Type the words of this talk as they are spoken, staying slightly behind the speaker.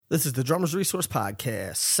This is the Drummers Resource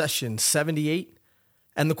Podcast, session 78.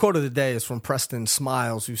 And the quote of the day is from Preston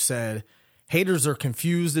Smiles, who said, "Haters are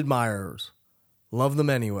confused admirers. Love them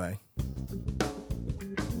anyway."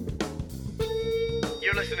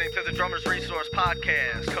 You're listening to the Drummers Resource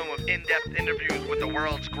Podcast, home of in-depth interviews with the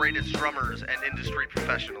world's greatest drummers and industry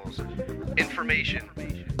professionals. Information,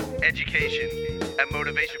 education, and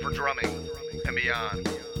motivation for drumming and beyond.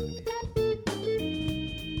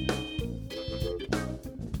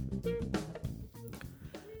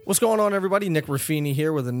 What's going on, everybody? Nick Ruffini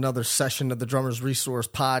here with another session of the Drummers Resource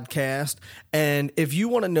Podcast. And if you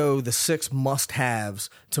want to know the 6 must-haves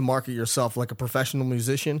to market yourself like a professional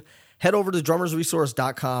musician, head over to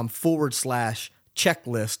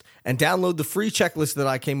drummersresource.com/checklist and download the free checklist that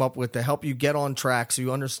I came up with to help you get on track so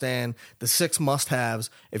you understand the 6 must-haves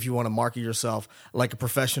if you want to market yourself like a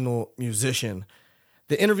professional musician.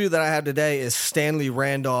 The interview that I have today is Stanley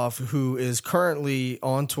Randolph, who is currently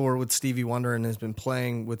on tour with Stevie Wonder and has been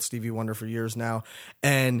playing with Stevie Wonder for years now.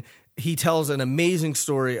 And he tells an amazing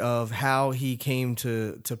story of how he came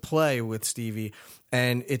to play with Stevie.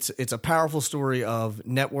 And it's a powerful story of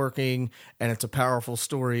networking, and it's a powerful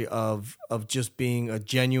story of just being a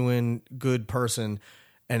genuine good person,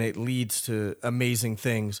 and it leads to amazing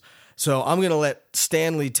things. So I'm going to let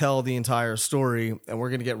Stanley tell the entire story, and we're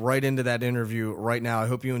going to get right into that interview right now. I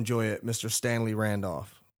hope you enjoy it, Mr. Stanley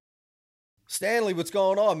Randolph. Stanley, what's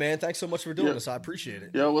going on, man? Thanks so much for doing this. I appreciate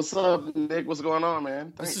it. Yo, what's up, Nick? What's going on,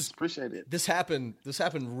 man? Thanks. Appreciate it. This happened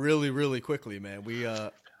really, really quickly, man.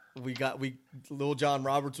 Lil John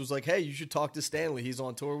Roberts was like, "Hey, you should talk to Stanley. He's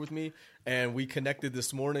on tour with me." And we connected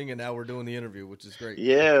this morning, and now we're doing the interview, which is great.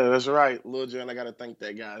 Yeah, that's right. Lil John, I got to thank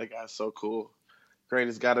that guy. That guy's so cool.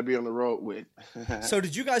 Greatest guy to be on the road with. So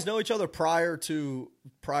did you guys know each other prior to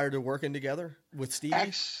working together with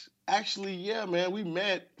Stevie? Actually, yeah, man. We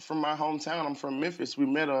met from my hometown. I'm from Memphis. We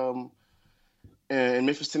met in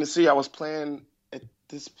Memphis, Tennessee. I was playing at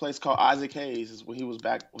this place called Isaac Hayes. Is when he was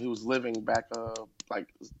living back like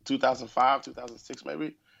 2005, 2006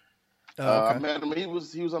 maybe. Okay. I met him. He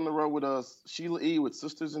was on the road with Sheila E. with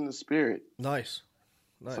Sisters in the Spirit. Nice.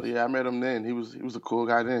 So yeah, I met him then. He was a cool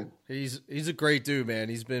guy then. He's a great dude, man.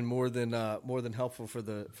 He's been more than helpful for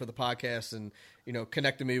the podcast, and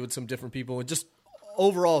connected me with some different people, and just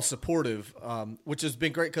overall supportive, which has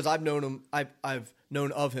been great because I've known him. I've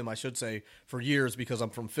known of him, I should say, for years because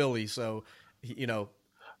I'm from Philly. So you're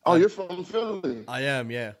from Philly? I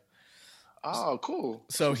am, yeah. Oh, cool.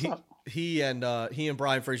 So he and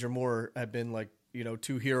Brian Fraser Moore have been like,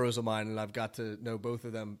 2 heroes of mine, and I've got to know both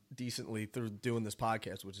of them decently through doing this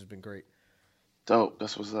podcast, which has been great. Dope.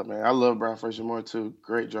 That's what's up, man. I love Brian Fraser Moore too.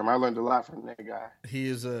 Great drummer. I learned a lot from that guy. He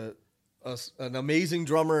is an amazing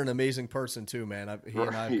drummer, an amazing person too, man. And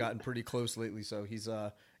I have gotten pretty close lately, so he's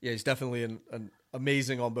definitely an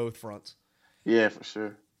amazing on both fronts. Yeah, for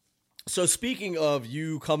sure. So speaking of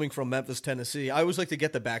you coming from Memphis, Tennessee, I always like to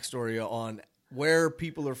get the backstory on where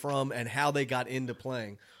people are from and how they got into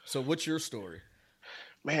playing. So what's your story?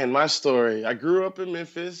 Man, my story. I grew up in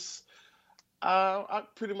Memphis. I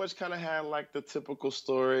pretty much kind of had like the typical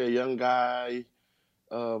story, a young guy,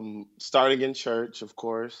 starting in church, of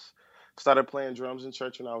course. Started playing drums in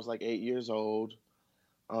church when I was like 8 years old.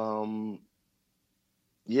 I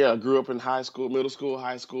grew up in high school, middle school,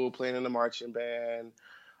 high school, playing in the marching band,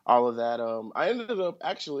 all of that. I ended up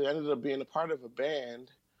being a part of a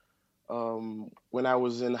band. When I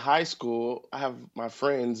was in high school. I have my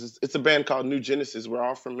friends. It's a band called New Genesis. We're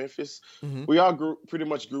all from Memphis. Mm-hmm. We all pretty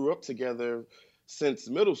much grew up together since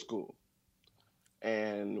middle school.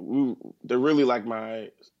 And they're really like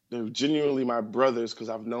they're genuinely my brothers because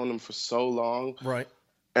I've known them for so long. Right.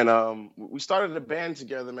 And we started a band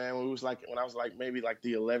together, man, when I was like maybe like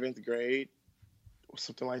the 11th grade or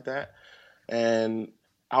something like that. And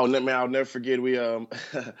I'll never forget,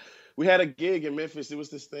 we had a gig in Memphis. It was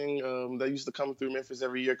this thing that used to come through Memphis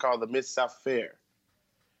every year called the Mid-South Fair.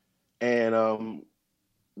 And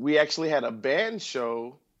we actually had a band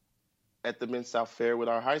show at the Mid-South Fair with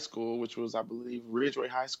our high school, which was, I believe, Ridgeway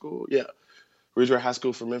High School. Yeah, Ridgeway High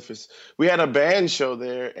School for Memphis. We had a band show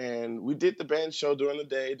there, and we did the band show during the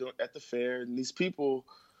day at the fair. And these people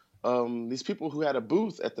who had a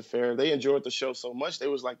booth at the fair, they enjoyed the show so much. They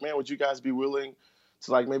was like, "Man, would you guys be willing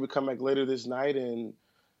to like maybe come back later this night and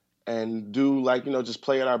do like, just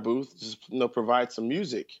play at our booth, just, provide some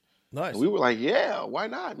music?" Nice. And we were like, "Yeah, why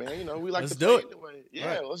not, man? We like let's to do play it. anyway.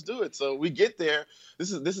 Yeah, right. Let's do it." So we get there.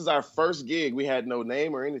 This is our first gig. We had no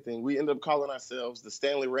name or anything. We ended up calling ourselves the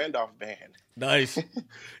Stanley Randolph Band. Nice.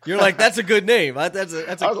 You're like, that's a good name. That's a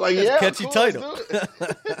catchy cool, title. Let's do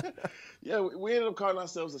it. Yeah, we ended up calling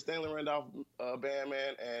ourselves the Stanley Randolph Band,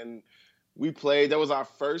 man, and we played. That was our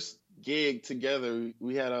first gig together.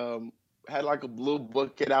 We had like a little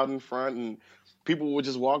bucket out in front, and people would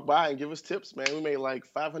just walk by and give us tips. Man, we made like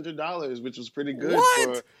 $500, which was pretty good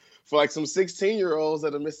What? for like some 16-year-olds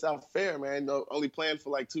at a Miss South Fair. Man, only playing for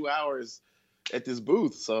like 2 hours at this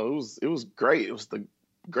booth. So it was great. It was the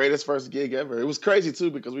greatest first gig ever. It was crazy too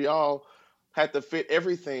because we all had to fit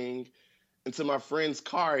everything into my friend's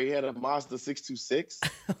car. He had a Mazda 626.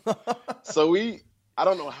 So I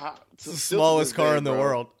don't know how. It's the smallest car in the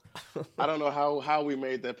world. I don't know how we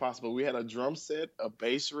made that possible. We had a drum set, a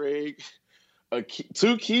bass rig,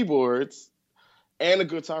 two keyboards, and a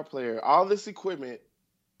guitar player. All this equipment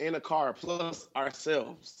in a car, plus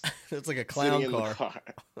ourselves. It's like a clown sitting car. In the car.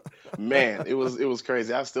 Man, it was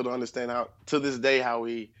crazy. I still don't understand to this day how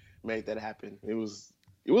we made that happen. It was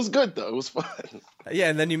good though. It was fun. Yeah,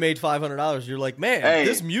 and then you made $500. You're like, man, Hey.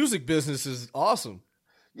 this music business is awesome.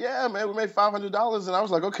 Yeah, man, we made $500, and I was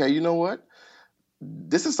like, okay, you know what?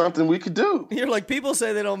 This is something we could do. You're like, people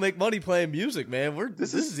say they don't make money playing music, man.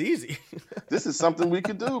 This is easy. This is something we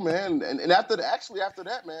could do, man. And after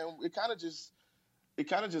that, man, it kind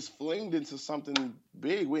of just flinged into something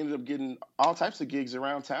big. We ended up getting all types of gigs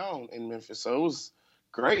around town in Memphis, so it was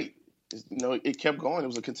great. It kept going. It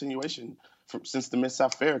was a continuation since the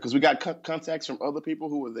Mid-South Fair because we got contacts from other people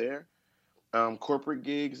who were there, corporate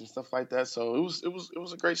gigs and stuff like that. So it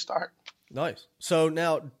was a great start. Nice. So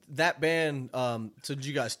now that band, so did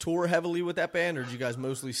you guys tour heavily with that band, or did you guys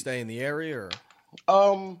mostly stay in the area?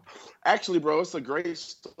 Or? Actually, bro, it's a great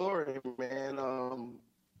story, man.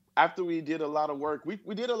 After we did a lot of work,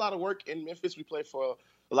 we did a lot of work in Memphis. We played for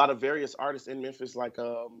a lot of various artists in Memphis, like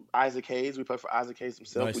Isaac Hayes. We played for Isaac Hayes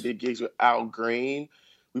himself. Nice. We did gigs with Al Green.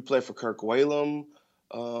 We played for Kirk Whalum.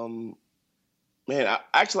 Man,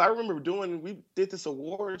 I remember we did this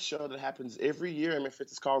award show that happens every year in Memphis.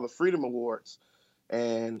 It's called the Freedom Awards.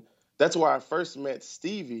 And that's where I first met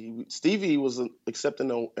Stevie. Stevie was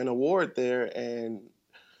accepting an award there. And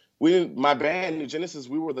my band, New Genesis,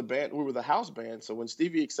 we were the house band. So when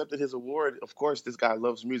Stevie accepted his award, of course, this guy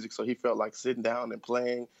loves music. So he felt like sitting down and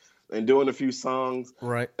playing and doing a few songs.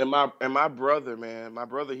 Right. And my brother,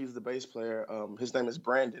 he's the bass player. His name is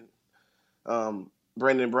Brandon.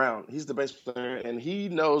 Brandon Brown. He's the bass player, and he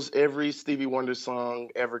knows every Stevie Wonder song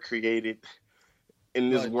ever created in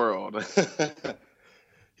this world.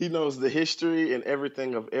 He knows the history and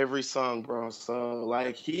everything of every song, bro. So,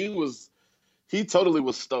 like, he totally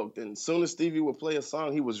was stoked. And as soon as Stevie would play a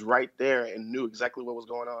song, he was right there and knew exactly what was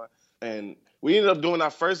going on. And we ended up doing our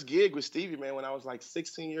first gig with Stevie, man, when I was like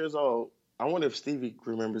 16 years old. I wonder if Stevie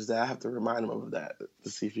remembers that. I have to remind him of that to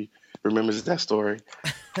see if he remembers that story.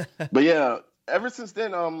 But yeah, ever since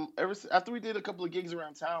then, after we did a couple of gigs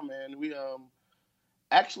around town, man, we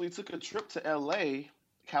actually took a trip to L.A.,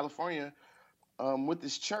 California, with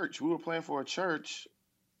this church. We were playing for a church,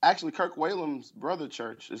 actually Kirk Whalum's brother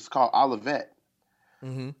church. It's called Olivet.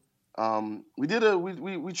 Mm-hmm.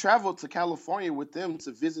 We traveled to California with them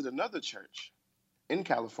to visit another church in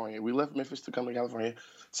California. We left Memphis to come to California.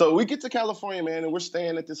 So we get to California, man, and we're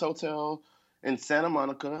staying at this hotel in Santa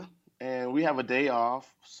Monica. And we have a day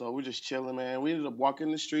off, so we're just chilling, man. We ended up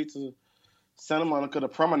walking the streets of Santa Monica, the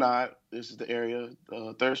Promenade. This is the area,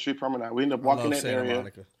 3rd Street Promenade. We ended up walking that Santa area.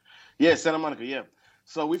 Monica. Yeah, Santa Monica, yeah.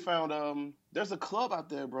 So we found there's a club out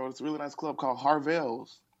there, bro. It's a really nice club called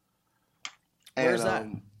Harvell's. Where's that?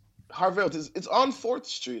 Harvell's. It's on 4th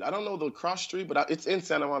Street. I don't know the cross street, but it's in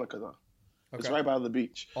Santa Monica, though. Okay. It's right by the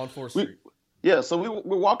beach. On 4th Street. Yeah, so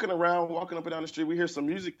we're walking up and down the street. We hear some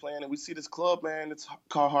music playing, and we see this club, man. It's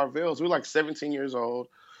called Harvell's. We're like 17 years old,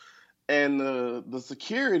 and the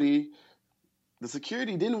security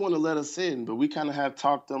didn't want to let us in, but we kind of had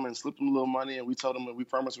talked them and slipped them a little money, and we told them that we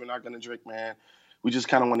promise we're not going to drink, man. We just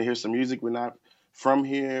kind of want to hear some music. We're not from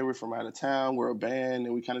here. We're from out of town. We're a band,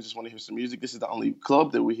 and we kind of just want to hear some music. This is the only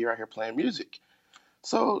club that we hear out here playing music.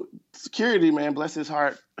 So security, man, bless his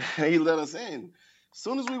heart, he let us in. As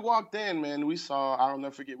soon as we walked in, man, I'll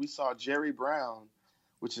never forget, we saw Jerry Brown,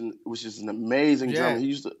 which is an amazing drummer. He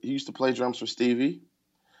used to play drums for Stevie.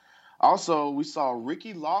 Also, we saw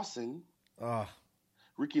Ricky Lawson.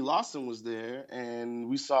 Ricky Lawson was there, and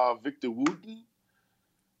we saw Victor Wooten,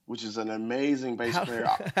 which is an amazing bass player.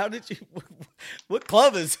 How did you? What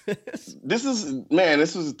club is this? This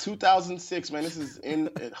was 2006, man. This is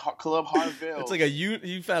at Club Harvell. It's like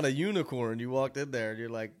you found a unicorn. You walked in there, and you're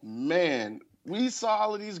like, man. We saw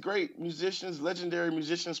all of these great musicians, legendary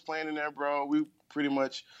musicians playing in there, bro. We pretty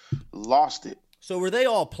much lost it. So were they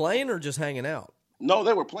all playing or just hanging out? No,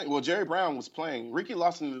 they were playing. Well, Jerry Brown was playing. Ricky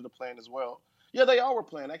Lawson ended up playing as well. Yeah, they all were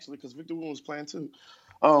playing, actually, because Victor Wooten was playing too.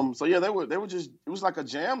 So yeah, they were just, it was like a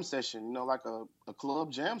jam session, you know, like a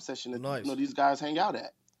club jam session that Nice. these guys hang out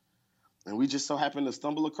at. And we just so happened to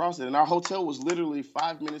stumble across it. And our hotel was literally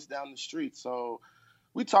 5 minutes down the street. So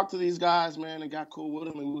we talked to these guys, man, and got cool with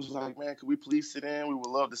them. And we was like, man, could we please sit in? We would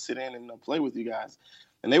love to sit in and play with you guys.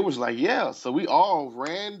 And they was like, yeah. So we all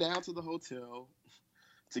ran down to the hotel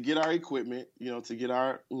to get our equipment, you know, to get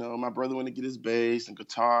our, you know, my brother went to get his bass and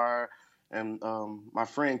guitar. And my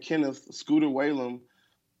friend Kenneth, Scooter Whalum,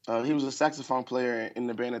 he was a saxophone player in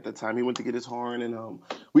the band at that time. He went to get his horn, and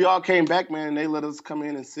we all came back, man. And they let us come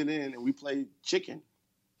in and sit in, and we played chicken.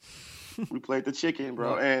 We played the chicken,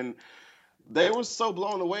 bro, and they were so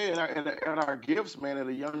blown away at our gifts, man, at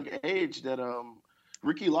a young age that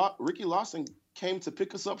Ricky Lawson came to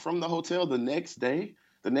pick us up from the hotel the next day,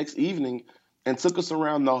 the next evening, and took us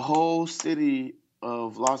around the whole city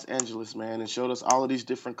of Los Angeles, man, and showed us all of these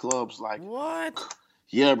different clubs. Like, What?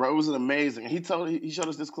 yeah, bro, it was amazing. He showed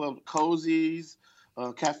us this club, Cozy's,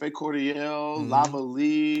 Cafe Cordial, Lava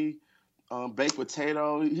Lee, Baked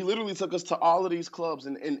Potato. He literally took us to all of these clubs,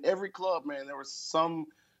 and in every club, man, there was some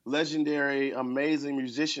legendary, amazing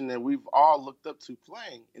musician that we've all looked up to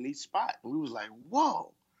playing in each spot. And we was like,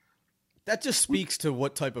 whoa. That just speaks to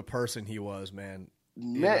what type of person he was, man.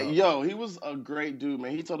 Man, yo, he was a great dude,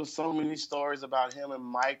 man. He told us so many stories about him and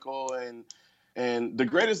Michael, and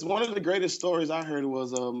one of the greatest stories I heard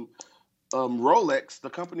was Rolex, the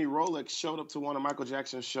company Rolex, showed up to one of Michael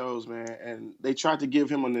Jackson's shows, man, and they tried to give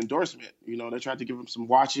him an endorsement. You know, they tried to give him some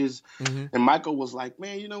watches, and Michael was like,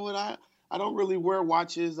 man, you know what, I don't really wear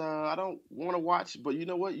watches. I don't want to watch, but you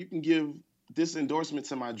know what, you can give this endorsement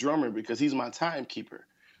to my drummer because he's my timekeeper.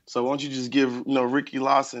 So why don't you just give, you know, Ricky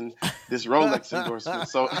Lawson this Rolex endorsement?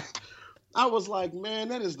 So I was like, man,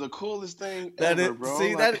 that is the coolest thing ever, bro.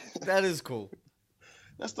 See, like, that is cool.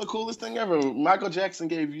 That's the coolest thing ever. Michael Jackson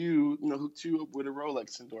gave you, you know, hooked you up with a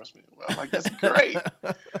Rolex endorsement. Well, I'm like, that's great.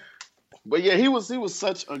 But yeah, he was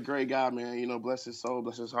such a great guy, man. You know, bless his soul,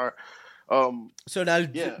 bless his heart. So now,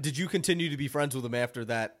 did you continue to be friends with him after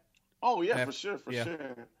that? Oh yeah, for sure,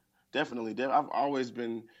 definitely. I've always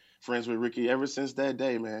been friends with Ricky ever since that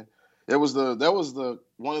day, man. That was the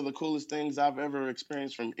one of the coolest things I've ever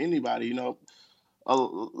experienced from anybody. You know, a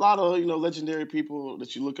lot of, you know, legendary people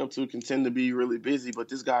that you look up to can tend to be really busy, but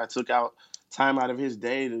this guy took out time out of his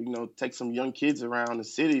day to, you know, take some young kids around the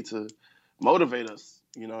city to motivate us.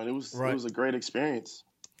 You know, and it was a great experience.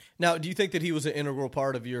 Now, do you think that he was an integral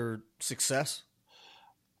part of your success?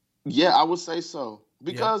 Yeah, I would say so.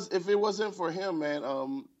 Because if it wasn't for him, man,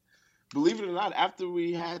 believe it or not, after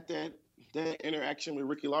we had that interaction with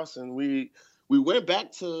Ricky Lawson, we went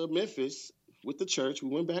back to Memphis with the church. We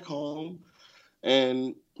went back home,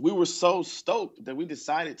 and we were so stoked that we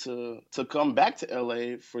decided to come back to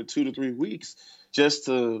LA for 2 to 3 weeks just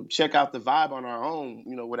to check out the vibe on our own,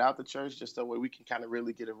 you know, without the church, just that way we can kind of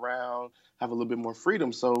really get around, have a little bit more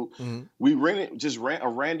freedom. So we ran a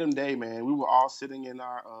random day, man. We were all sitting in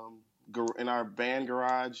our band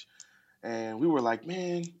garage, and we were like,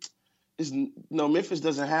 man, Memphis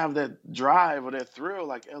doesn't have that drive or that thrill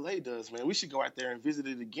like LA does, man. We should go out there and visit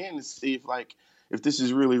it again and see if this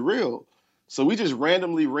is really real. So we just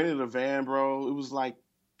randomly rented a van, bro. It was like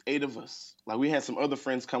 8 of us. Like, we had some other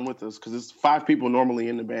friends come with us because it's 5 people normally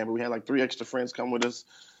in the band, but we had like 3 extra friends come with us.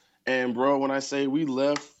 And bro, when I say we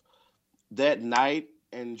left that night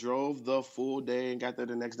and drove the full day and got there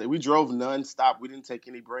the next day, we drove nonstop. We didn't take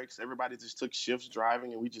any breaks. Everybody just took shifts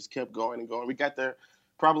driving, and we just kept going and going. We got there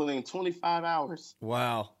probably in 25 hours.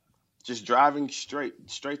 Wow. Just driving straight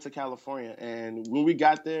to California. And when we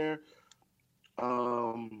got there,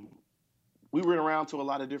 we went around to a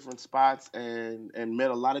lot of different spots and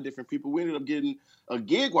met a lot of different people. We ended up getting a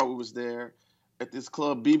gig while we was there at this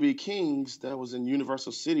club, BB King's, that was in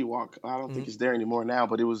Universal City Walk. I don't think it's there anymore now,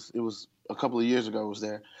 but it was a couple of years ago it was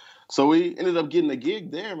there. So we ended up getting a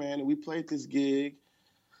gig there, man, and we played this gig.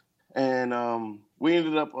 And we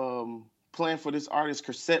ended up playing for this artist,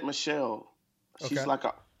 Chrisette Michelle. She's like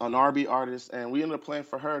an R&B artist, and we ended up playing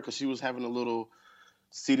for her because she was having a little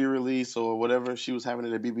CD release or whatever she was having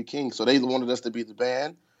it at BB King. So they wanted us to be the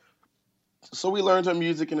band. So we learned her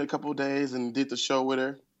music in a couple of days and did the show with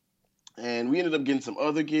her. And we ended up getting some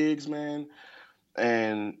other gigs, man.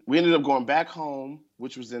 And we ended up going back home,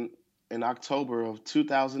 which was in October of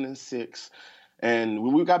 2006. And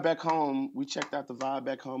when we got back home, we checked out the vibe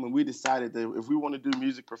back home, and we decided that if we want to do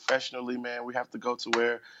music professionally, man, we have to go to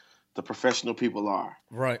where the professional people are.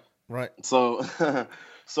 Right. So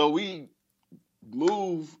we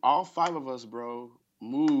moved, all 5 of us, bro,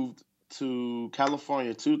 moved to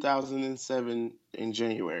California 2007 in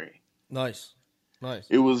January. Nice. Nice.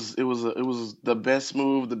 It was the best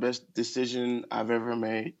move, the best decision I've ever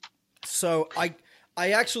made. So I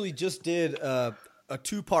actually just did a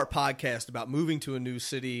 2-part podcast about moving to a new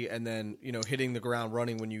city and then, hitting the ground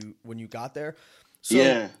running when you got there.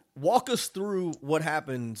 So walk us through what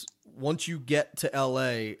happens once you get to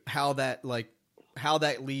LA, how that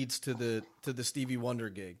leads to the Stevie Wonder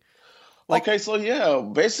gig. Okay, so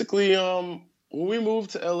basically when we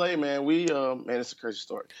moved to LA, man, man, it's a crazy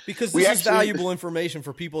story. Because this is valuable information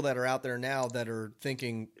for people that are out there now that are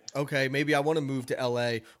thinking, okay, maybe I want to move to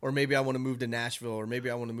LA, or maybe I want to move to Nashville, or maybe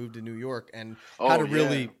I want to move to New York, and how to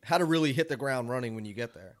really hit the ground running when you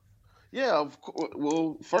get there. Yeah,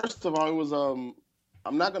 well, first of all, it was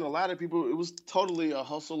I'm not gonna lie to people, it was totally a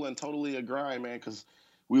hustle and totally a grind, man, because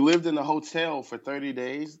we lived in a hotel for 30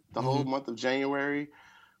 days, the whole month of January.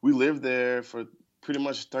 We lived there for pretty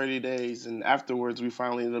much 30 days, and afterwards we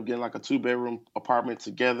finally ended up getting like a 2-bedroom apartment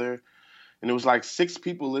together, and it was like 6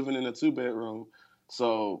 people living in a 2-bedroom.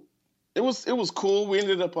 So it was cool. We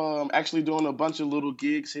ended up actually doing a bunch of little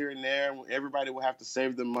gigs here and there. Everybody would have to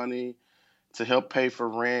save their money to help pay for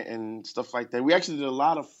rent and stuff like that. We actually did a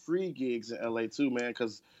lot of free gigs in LA too, man,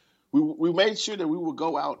 because we made sure that we would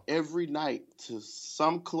go out every night to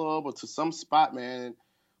some club or to some spot, man,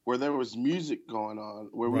 where there was music going on,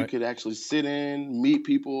 where we could actually sit in, meet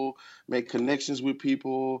people, make connections with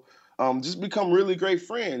people, just become really great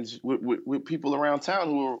friends with people around town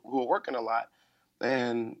who are working a lot.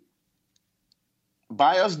 And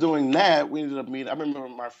by us doing that, we ended up meeting. I remember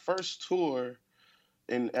my first tour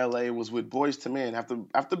in LA was with Boyz II Men.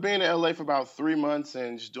 After being in LA for about 3 months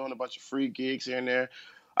and just doing a bunch of free gigs here and there,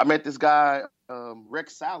 I met this guy,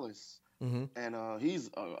 Rex Salas. And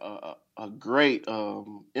he's a great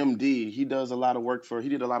MD. He does a lot of work he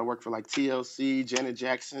did a lot of work for like TLC, Janet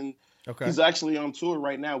Jackson. Okay. He's actually on tour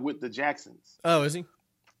right now with the Jacksons. Oh, is he?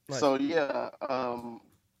 Nice. So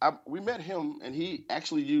we met him, and he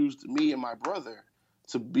actually used me and my brother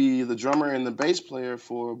to be the drummer and the bass player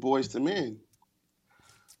for Boyz II Men.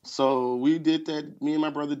 So we did that. Me and my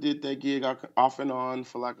brother did that gig off and on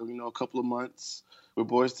for like a couple of months with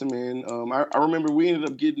Boyz II Men. I remember we ended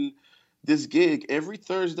up getting this gig every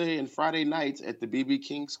Thursday and Friday nights at the BB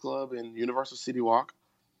King's Club in Universal City Walk.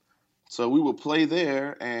 So we would play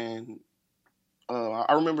there, and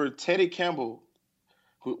I remember Teddy Campbell,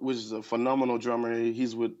 who was a phenomenal drummer.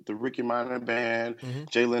 He's with the Ricky Minor Band,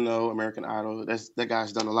 Jay Leno, American Idol. That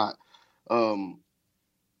guy's done a lot.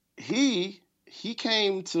 He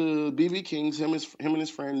came to BB King's, him and his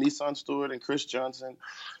friend Nissan Stewart and Chris Johnson.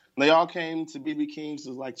 They all came to BB King's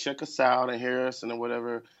to like check us out and hear us and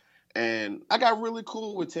whatever. And I got really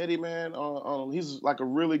cool with Teddy, man. He's like a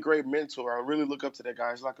really great mentor. I really look up to that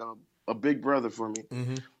guy. He's like a big brother for me.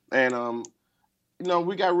 And,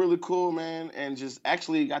 we got really cool, man, and just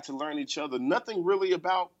actually got to learn each other. Nothing really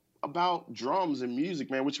about drums and music,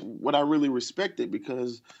 man, which what I really respected,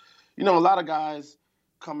 because, a lot of guys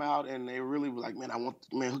come out and they really were like,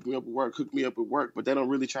 hook me up at work. But they don't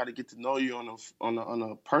really try to get to know you on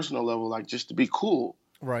a personal level, like just to be cool.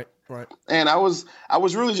 Right. And I was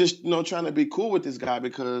really just, trying to be cool with this guy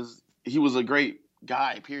because he was a great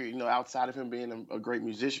guy, period. Outside of him being a great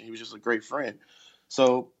musician, he was just a great friend.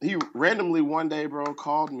 So he randomly one day, bro,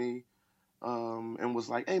 called me and was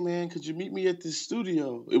like, hey, man, could you meet me at this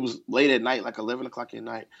studio? It was late at night, like 11 o'clock at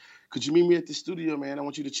night. Could you meet me at the studio, man? I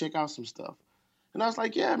want you to check out some stuff. And I was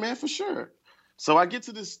like, yeah, man, for sure. So I get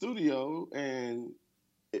to this studio, and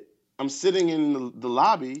I'm sitting in the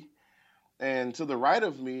lobby. And to the right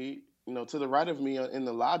of me in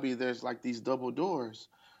the lobby, there's like these double doors.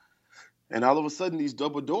 And all of a sudden, these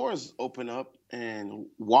double doors open up, and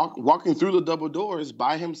walking through the double doors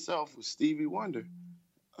by himself was Stevie Wonder.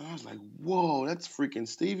 And I was like, whoa, that's freaking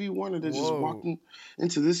Stevie Wonder that's just walking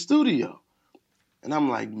into this studio. And I'm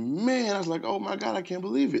like, man, I was like, oh my God, I can't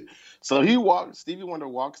believe it. So Stevie Wonder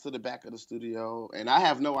walks to the back of the studio, and I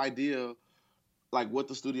have no idea like what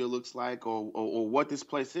the studio looks like or what this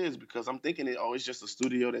place is, because I'm thinking it's just a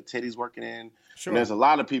studio that Teddy's working in. Sure. And there's a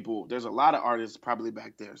lot of artists probably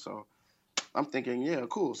back there. So I'm thinking, yeah,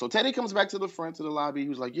 cool. So Teddy comes back to the front to the lobby. He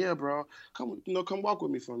was like, yeah, bro, come walk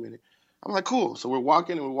with me for a minute. I'm like, cool. So we're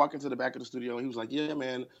walking to the back of the studio. And he was like, yeah,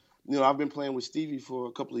 man, I've been playing with Stevie for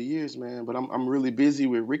a couple of years, man, but I'm really busy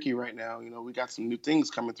with Ricky right now. We got some new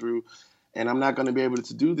things coming through, and I'm not going to be able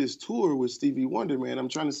to do this tour with Stevie Wonder, man. I'm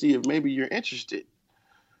trying to see if maybe you're interested.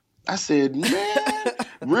 I said, man,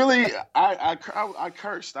 really? I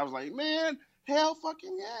cursed. I was like, man, hell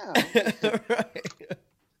fucking yeah. Right.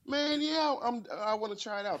 Man, yeah, I want to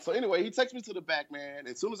try it out. So anyway, he takes me to the back, man.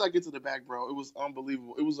 As soon as I get to the back, bro, it was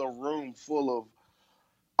unbelievable. It was a room full of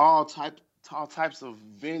all types of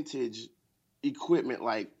vintage equipment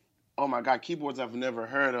like, oh my God, keyboards I've never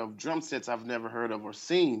heard of, drum sets I've never heard of or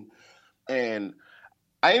seen. And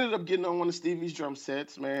I ended up getting on one of Stevie's drum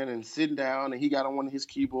sets, man, and sitting down, and he got on one of his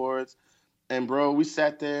keyboards. And bro, we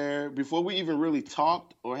sat there before we even really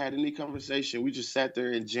talked or had any conversation. We just sat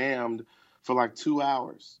there and jammed for like 2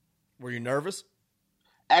 hours. Were you nervous?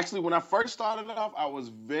 Actually, when I first started off, I was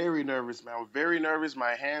very nervous, man. I was very nervous.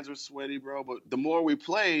 My hands were sweaty, bro. But the more we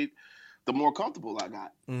played, the more comfortable I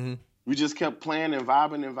got. Mm-hmm. We just kept playing and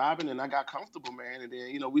vibing, and I got comfortable, man. And then,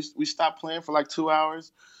 you know, we stopped playing for like 2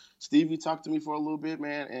 hours. Stevie talked to me for a little bit,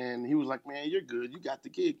 man, and he was like, man, you're good. You got the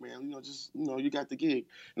gig, man. You got the gig.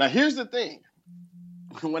 Now, here's the thing.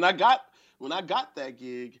 When I got that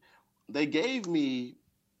gig, they gave me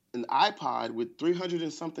an iPod with 300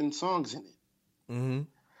 and something songs in it. Mm-hmm.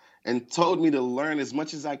 And told me to learn as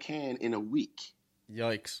much as I can in a week.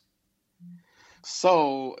 Yikes.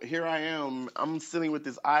 So here I am. I'm sitting with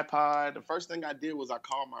this iPod. The first thing I did was I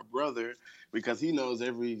called my brother because he knows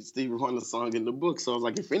every Stevie Wonder song in the book. So I was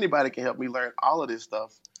like, if anybody can help me learn all of this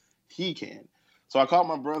stuff, he can. So I called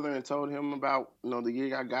my brother and told him about, you know, the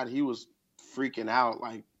gig I got. He was freaking out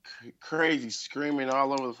like crazy, screaming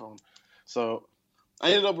all over the phone. So I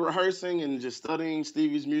ended up rehearsing and just studying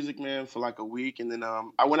Stevie's music, man, for like a week. And then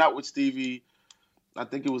I went out with Stevie, I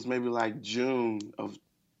think it was maybe like June or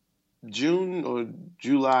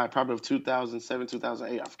July, probably of 2007,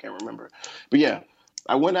 2008. I can't remember. But yeah,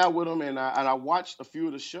 I went out with him and I watched a few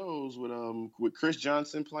of the shows with Chris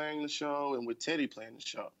Johnson playing the show and with Teddy playing the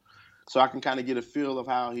show. So I can kind of get a feel of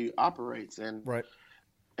how he operates. And Right.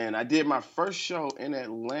 And I did my first show in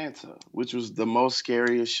Atlanta, which was the most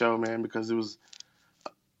scariest show, man, because it was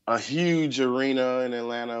a huge arena in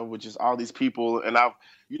Atlanta with just all these people. And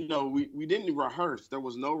we didn't rehearse. There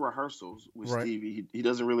was no rehearsals with Right. Stevie. He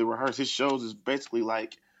doesn't really rehearse. His shows is basically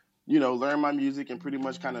like, you know, learn my music and pretty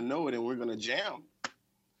much kind of know it, and we're gonna jam.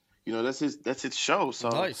 You know, that's his show. So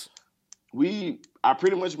Nice. I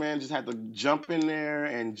pretty much, man, just had to jump in there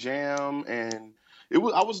and jam. And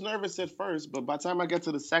I was nervous at first, but by the time I get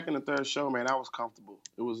to the second or third show, man, I was comfortable.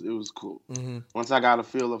 It was cool. Mm-hmm. Once I got a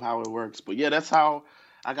feel of how it works. But yeah, that's how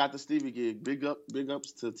I got the Stevie gig. Big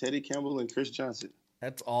ups to Teddy Campbell and Chris Johnson.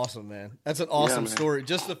 That's awesome, man. That's an awesome man. story.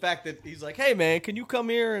 Just the fact that he's like, hey, man, can you come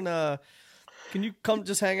here and can you come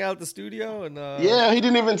just hang out at the studio? And Yeah, he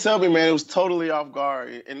didn't even tell me, man. It was totally off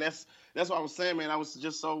guard. And that's what I was saying, man. I was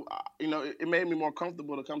just so, it made me more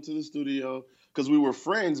comfortable to come to the studio because we were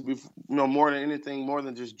friends, more than anything, more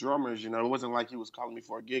than just drummers. You know, it wasn't like he was calling me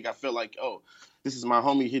for a gig. I felt like, oh, this is my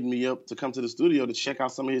homie hitting me up to come to the studio to check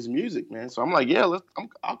out some of his music, man. So I'm like, yeah,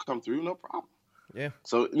 I'll come through, no problem. Yeah.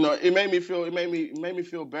 So it made me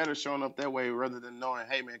feel better showing up that way rather than knowing,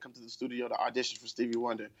 hey man, come to the studio to audition for Stevie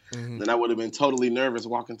Wonder. Mm-hmm. Then I would have been totally nervous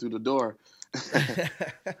walking through the door.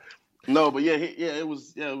 No, but it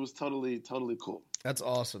was totally cool. That's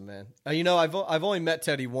awesome, man. I've only met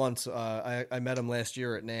Teddy once. I met him last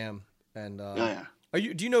year at NAMM. And Yeah. do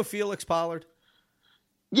you know Felix Pollard?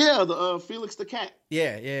 Yeah, the Felix the Cat.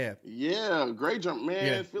 Yeah. Yeah, great jump,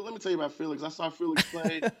 man. Yeah. Let me tell you about Felix. I saw Felix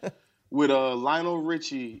play with Lionel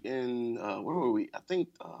Richie in where were we? I think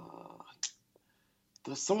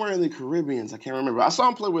somewhere in the Caribbean. I can't remember. I saw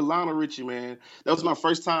him play with Lionel Richie, man. That was my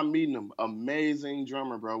first time meeting him. Amazing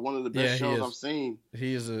drummer, bro. One of the best shows I've seen.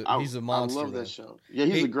 He's a monster. I love man. that show. Yeah,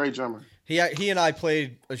 he's a great drummer. He and I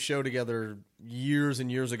played a show together years and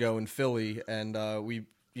years ago in Philly, and we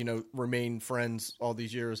remained friends all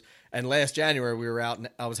these years. And last January we were out, and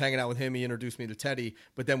I was hanging out with him. He introduced me to Teddy,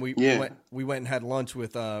 but then we went and had lunch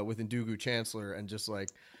with Ndugu Chancellor, and just like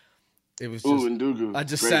it was. Just, Ndugu. I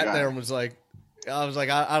just Great sat guy. there and was like,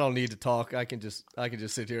 I don't need to talk. I can just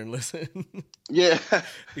sit here and listen. Yeah.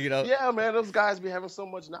 Yeah, man. Those guys be having so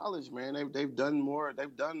much knowledge, man. They've done more.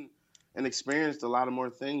 They've done and experienced a lot of more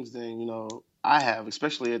things than I have,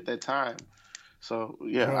 especially at that time. So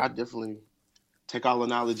yeah, Right. I definitely take all the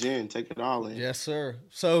knowledge in, take it all in. Yes, sir.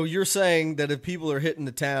 So you're saying that if people are hitting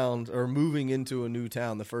the town or moving into a new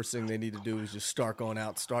town, the first thing they need to do is just start going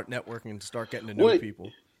out, start networking, and start getting to know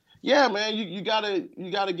people. Yeah, man, you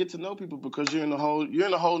gotta get to know people because you're in a whole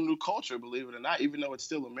new culture. Believe it or not, even though it's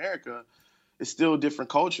still America, it's still a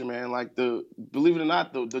different culture, man. Like believe it or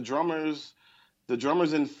not, the drummers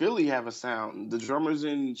in Philly have a sound. The drummers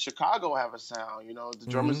in Chicago have a sound. The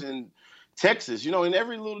drummers in Texas. In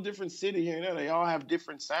every little different city here and there, they all have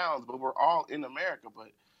different sounds. But we're all in America. But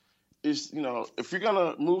it's if you're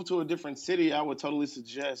gonna move to a different city, I would totally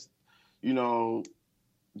suggest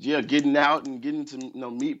getting out and getting to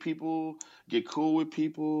meet people, get cool with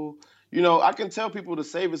people. I can tell people to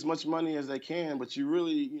save as much money as they can, but you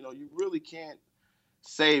really can't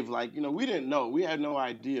saved, like, we didn't know. We had no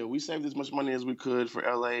idea. We saved as much money as we could for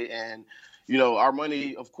LA. And, our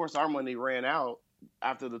money ran out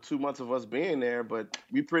after the 2 months of us being there, but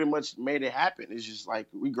we pretty much made it happen. It's just like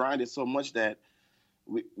we grinded so much that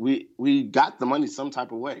we got the money some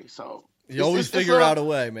type of way. So you always figure out a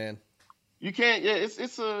way, man. You can't. Yeah,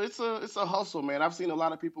 it's a hustle, man. I've seen a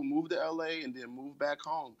lot of people move to LA and then move back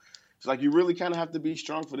home. It's like you really kind of have to be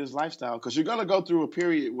strong for this lifestyle, because you're gonna go through a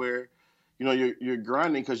period where, you're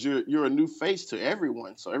grinding, because you're a new face to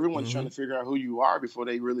everyone. So everyone's trying to figure out who you are before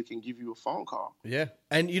they really can give you a phone call. Yeah,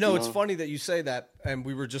 and it's funny that you say that. And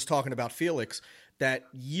we were just talking about Felix. That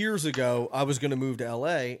years ago, I was going to move to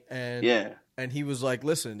LA, and he was like,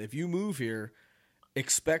 "Listen, if you move here,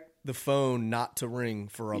 expect the phone not to ring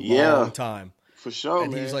for a long time." For sure,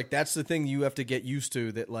 and man. he's like, "That's the thing you have to get used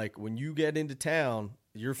to. That like when you get into town,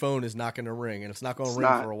 your phone is not going to ring, and it's not going to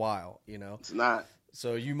ring for a while. It's not.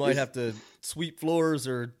 So you might have to sweep floors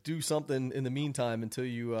or do something in the meantime until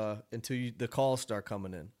the calls start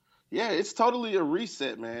coming in." Yeah, it's totally a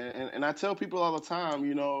reset, man. And I tell people all the time,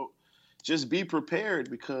 just be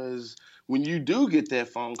prepared, because when you do get that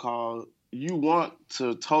phone call, you want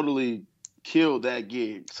to totally kill that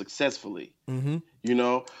gig successfully. Mm-hmm.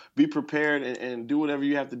 Be prepared and do whatever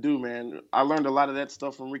you have to do, man. I learned a lot of that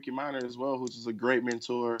stuff from Ricky Minor as well, which is a great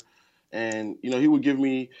mentor. And, he would give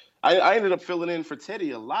me – I ended up filling in for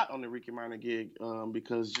Teddy a lot on the Ricky Minor gig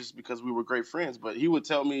because we were great friends. But he would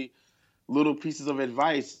tell me little pieces of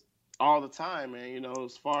advice all the time, man,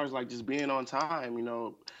 as far as like just being on time.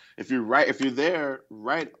 If you're there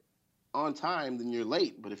right on time, then you're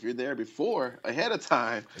late. But if you're there ahead of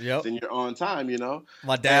time, then you're on time,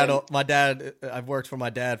 My dad, I've worked for my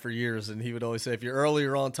dad for years, and he would always say, if you're early,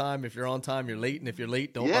 you're on time. If you're on time, you're late. And if you're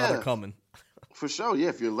late, don't bother coming. For sure. Yeah.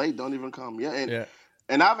 If you're late, don't even come. Yeah.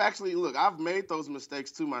 And I've actually, I've made those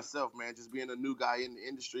mistakes too myself, man, just being a new guy in the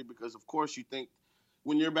industry, because of course you think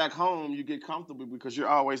when you're back home, you get comfortable because you're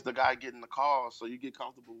always the guy getting the call. So you get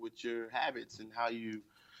comfortable with your habits and how you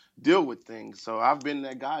deal with things. So I've been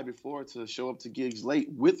that guy before to show up to gigs late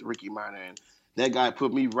with Ricky Minor, and that guy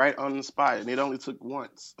put me right on the spot, and it only took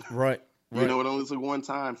once. Right. It only took one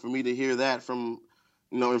time for me to hear that from,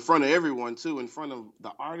 in front of everyone too, in front of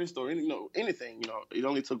the artist or anything. It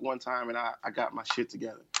only took one time, and I got my shit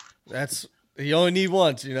together. You only need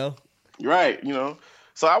once, Right.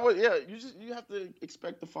 So I would, you have to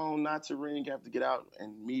expect the phone not to ring. You have to get out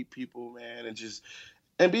and meet people, man,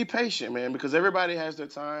 and be patient, man, because everybody has their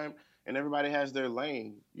time and everybody has their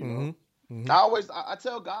lane. Mm-hmm. I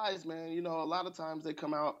tell guys, man, a lot of times they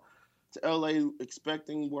come out to LA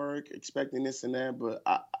expecting work, expecting this and that, but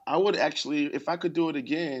I would actually, if I could do it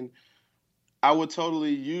again, I would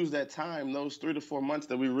totally use that time, those 3 to 4 months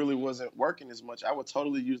that we really wasn't working as much. I would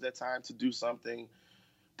totally use that time to do something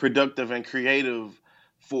productive and creative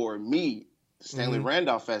for me, Stanley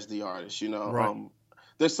Randolph, as the artist. Right.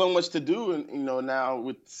 There's so much to do, and now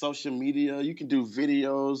with social media, you can do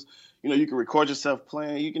videos. You can record yourself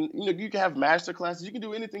playing. You can have master classes. You can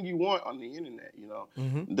do anything you want on the internet.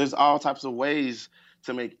 There's all types of ways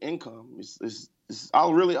to make income. It's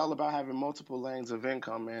all about having multiple lanes of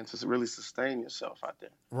income, man, to really sustain yourself out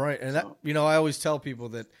there. Right, and I always tell people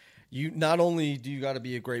that you not only do you got to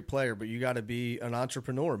be a great player, but you got to be an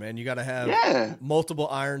entrepreneur, man. You got to have multiple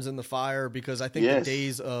irons in the fire, because I think the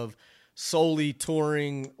days of solely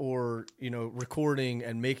touring or recording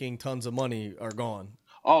and making tons of money are gone.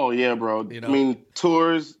 Oh yeah, bro. I mean,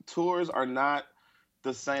 tours are not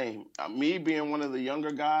the same. Me being one of the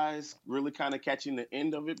younger guys, really kind of catching the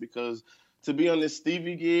end of it, because to be on this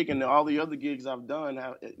Stevie gig and all the other gigs I've done,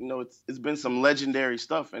 it's been some legendary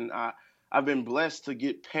stuff, and I've been blessed to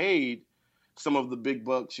get paid some of the big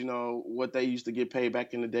bucks, what they used to get paid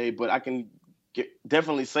back in the day. But I can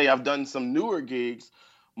definitely say I've done some newer gigs,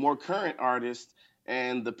 more current artists,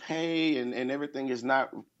 and the pay and everything is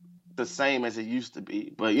not the same as it used to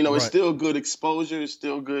be. But, it's still good exposure. It's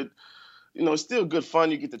still good, it's still good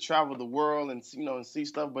fun. You get to travel the world and, and see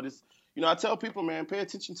stuff. But it's, I tell people, man, pay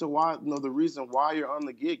attention to why, the reason why you're on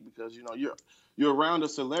the gig, because, you're around a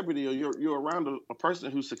celebrity, or you're around a person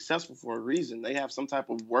who's successful for a reason. They have some type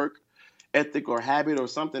of work ethic or habit or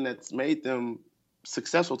something that's made them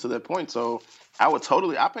successful to that point. So I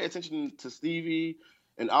pay attention to Stevie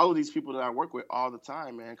and all of these people that I work with all the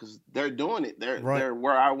time, man, because they're doing it. They're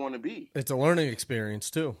where I want to be. It's a learning experience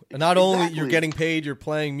too. And not only you're getting paid, you're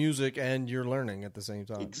playing music and you're learning at the same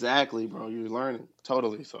time. Exactly, bro. You're learning.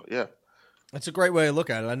 Totally. So, yeah. That's a great way to look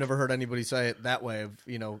at it. I never heard anybody say it that way of,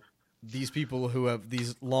 these people who have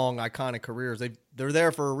these long, iconic careers. They're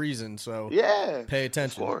there for a reason, so pay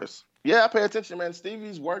attention. Of course. Yeah, I pay attention, man.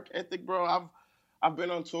 Stevie's work ethic, bro, I've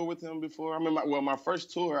been on tour with him before. I mean, my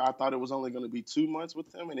first tour, I thought it was only going to be 2 months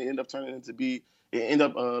with him, and it ended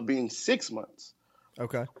up being 6 months.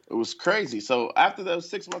 Okay. It was crazy. So after those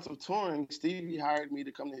 6 months of touring, Stevie hired me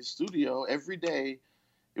to come to his studio every day.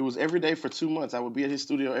 It was every day for 2 months. I would be at his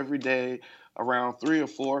studio every day around 3 or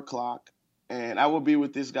 4 o'clock, and I would be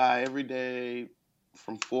with this guy every day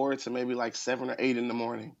from 4 to maybe like 7 or 8 in the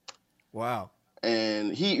morning. Wow.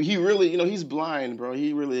 And he really, he's blind, bro.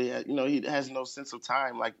 He really, he has no sense of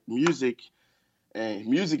time. Like music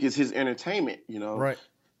is his entertainment, Right.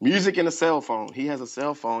 Music and a cell phone. He has a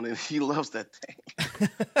cell phone and he loves that thing.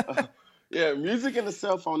 Yeah, music and a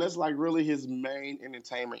cell phone, that's like really his main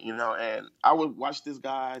entertainment, And I would watch this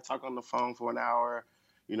guy talk on the phone for an hour.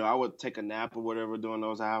 I would take a nap or whatever during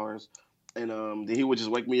those hours. And then he would just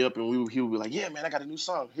wake me up and he would be like, yeah, man, I got a new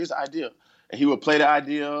song. Here's the idea. And he would play the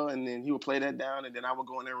idea, and then he would play that down, and then I would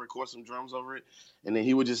go in there and record some drums over it, and then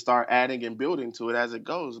he would just start adding and building to it as it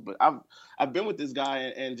goes. But I've been with this guy,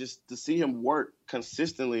 and just to see him work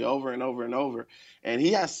consistently over and over and over, and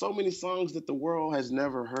he has so many songs that the world has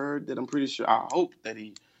never heard that I'm pretty sure, I hope that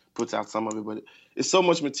he puts out some of it, but it's so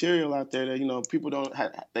much material out there that people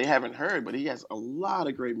they haven't heard. But he has a lot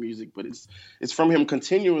of great music, but it's from him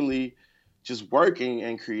continually just working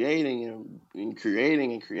and creating and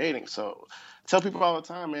creating and creating. So I tell people all the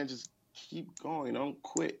time, man, just keep going. Don't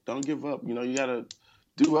quit. Don't give up. You got to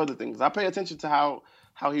do other things. I pay attention to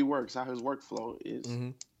how he works, how his workflow is. Mm-hmm.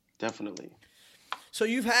 Definitely. So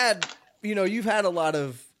you've had a lot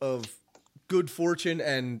of good fortune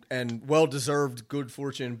and well-deserved good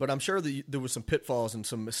fortune, but I'm sure that there was some pitfalls and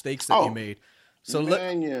some mistakes that you made. So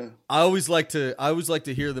yeah. I always like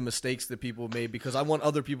to hear the mistakes that people made, because I want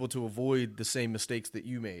other people to avoid the same mistakes that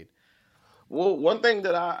you made. Well, one thing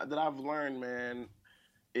that I've learned, man,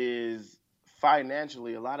 is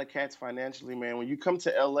financially. A lot of cats financially, man. When you come to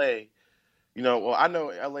LA, I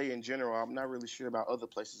know LA in general. I'm not really sure about other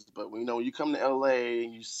places, but when you come to LA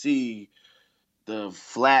and you see the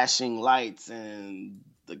flashing lights and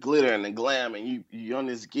the glitter and the glam, and you're on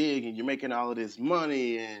this gig and you're making all of this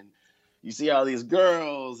money and you see all these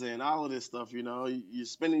girls and all of this stuff, you're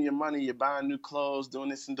spending your money, you're buying new clothes, doing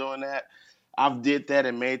this and doing that. I've did that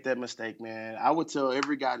and made that mistake, man. I would tell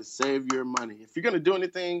every guy to save your money. If you're going to do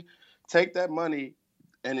anything, take that money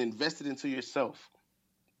and invest it into yourself.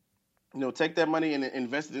 Take that money and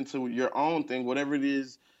invest it into your own thing, whatever it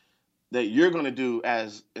is that you're going to do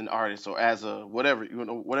as an artist or as a whatever,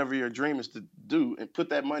 whatever your dream is to do, and put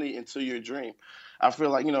that money into your dream. I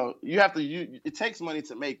feel like, it takes money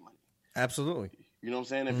to make money. Absolutely. You know what I'm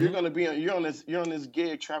saying? If you're going to be you're on this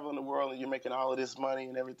gig traveling the world and you're making all of this money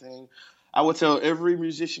and everything, I would tell every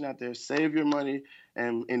musician out there, save your money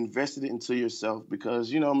and invest it into yourself,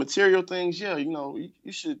 because, material things, you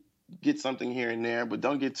should get something here and there, but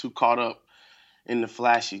don't get too caught up in the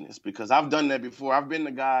flashiness, because I've done that before. I've been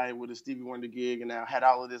the guy with a Stevie Wonder gig and I had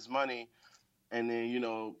all of this money, and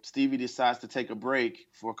then, Stevie decides to take a break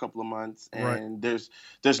for a couple of months, and right.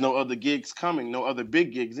 there's no other gigs coming, no other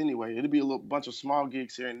big gigs anyway. It'll be a little bunch of small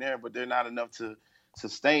gigs here and there, but they're not enough to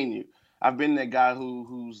sustain you. I've been that guy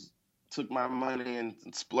who's took my money and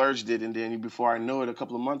splurged it, and then before I know it, a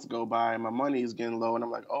couple of months go by and my money is getting low, and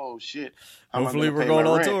I'm like, oh shit. Hopefully we're going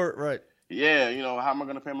on tour, right? Yeah, how am I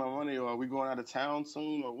going to pay my money, or are we going out of town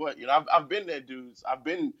soon, or what? I've been there, dudes. I've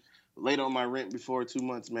been late on my rent before 2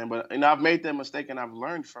 months, man. But I've made that mistake and I've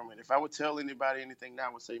learned from it. If I would tell anybody anything now,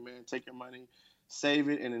 I would say, man, take your money, save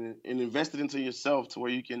it, and invest it into yourself to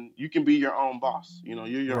where you can be your own boss. You're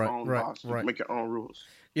your own boss. You can make your own rules.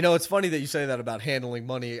 It's funny that you say that about handling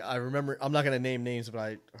money. I remember, I'm not going to name names, but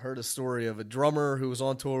I heard a story of a drummer who was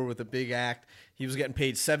on tour with a big act. He was getting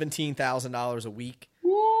paid $17,000 a week.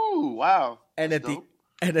 Woo! Wow. And at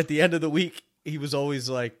the end of the week, he was always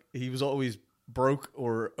broke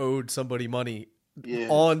or owed somebody money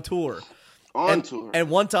on tour. Tour. And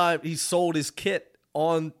one time he sold his kit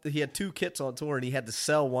he had 2 kits on tour, and he had to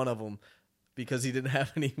sell one of them because he didn't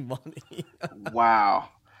have any money. Wow.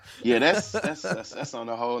 Yeah, that's on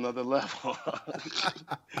a whole nother level.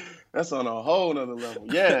 That's on a whole nother level.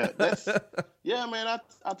 Yeah, man.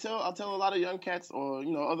 I tell a lot of young cats, or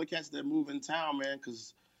other cats that move in town, man,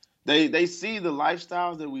 because they see the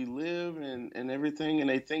lifestyles that we live and everything, and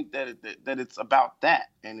they think that it's about that,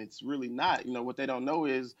 and it's really not. What they don't know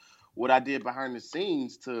is what I did behind the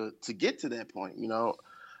scenes to get to that point.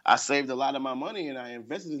 I saved a lot of my money and I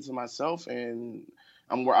invested into myself, and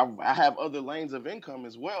I have other lanes of income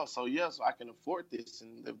as well. So so I can afford this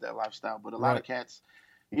and live that lifestyle. But a lot of cats,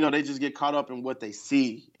 they just get caught up in what they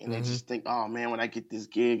see, and they just think, oh man, when I get this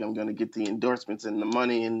gig, I'm gonna get the endorsements and the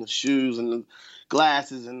money and the shoes and the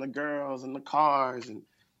glasses and the girls and the cars, and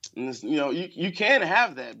And you know, you can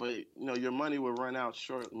have that, but you know, your money will run out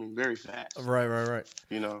short. I mean, very fast. Right.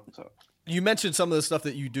 You know, so You mentioned some of the stuff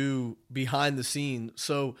that you do behind the scenes.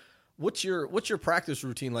 So what's your practice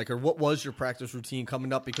routine like, or what was your practice routine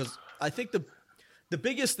coming up? Because I think the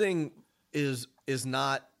biggest thing is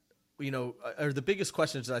not, you know, or the biggest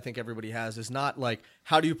questions that I think everybody has is not like,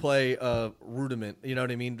 how do you play a rudiment? You know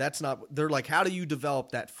what I mean? That's not, they're like, how do you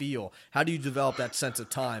develop that feel? How do you develop that sense of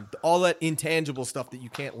time? All that intangible stuff that you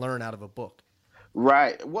can't learn out of a book.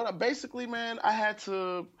 right. What basically, man, I had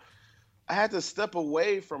to step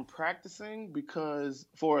away from practicing because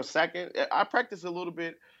for a second, I practice a little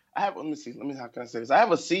bit. Let me see. How can I say this? I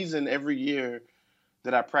have a season every year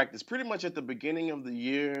that I practice. Pretty much at the beginning of the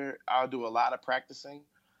year, I'll do a lot of practicing.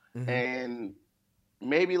 Mm-hmm. And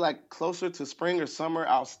maybe like closer to spring or summer,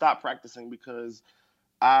 I'll stop practicing because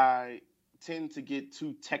I tend to get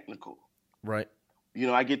too technical. Right. You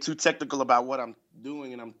know, I get too technical about what I'm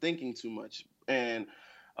doing and I'm thinking too much. And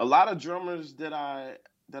a lot of drummers that I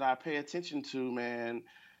pay attention to, man,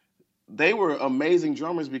 they were amazing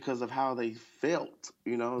drummers because of how they felt,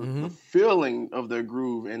 you know, Mm-hmm. the feeling of their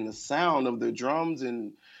groove and the sound of their drums.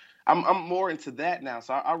 And I'm more into that now.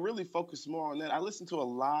 So I really focus more on that. I listen to a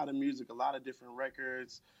lot of music, a lot of different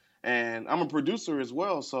records, and I'm a producer as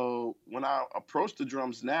well. So when I approach the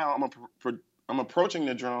drums now, I'm approaching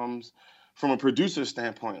the drums from a producer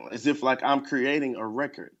standpoint, as if like I'm creating a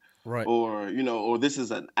record, Right. or, you know, or this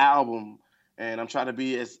is an album. And I'm trying to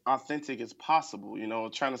be as authentic as possible, you know,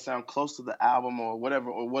 trying to sound close to the album or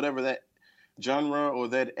whatever that genre or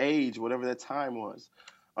that age, whatever that time was.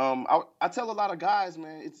 I tell a lot of guys,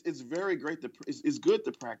 man, it's very great it's good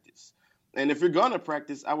to practice. And if you're gonna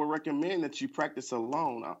practice, I would recommend that you practice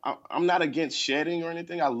alone. I'm not against shedding or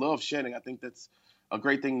anything. I love shedding. I think that's a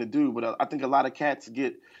great thing to do. But I think a lot of cats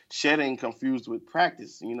get shedding confused with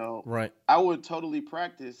practice. You know, Right. I would totally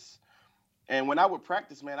practice. And when I would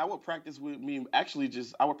practice, man, I would practice with me. Actually,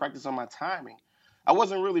 I would practice on my timing. I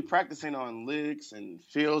wasn't really practicing on licks and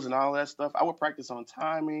fills and all that stuff. I would practice on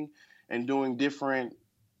timing and doing different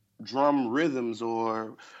drum rhythms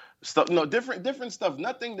or stuff. No, different stuff.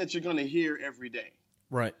 Nothing that you're gonna hear every day.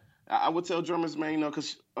 Right. I would tell drummers, man, you know,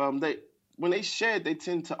 because when they shed, they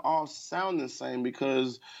tend to all sound the same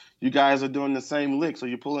because you guys are doing the same licks or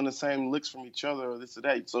you're pulling the same licks from each other or this or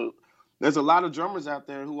that. So there's a lot of drummers out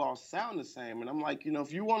there who all sound the same. And I'm like, you know,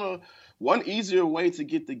 if you want one easier way to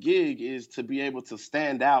get the gig is to be able to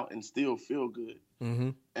stand out and still feel good.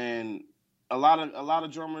 Mm-hmm. And a lot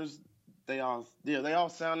of drummers, they all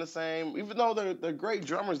sound the same. Even though they're great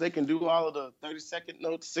drummers, they can do all of the 32nd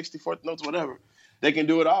notes, 64th notes, whatever. They can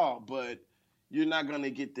do it all, but you're not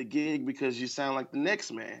gonna get the gig because you sound like the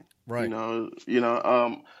next man. Right.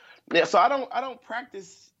 Yeah. So I don't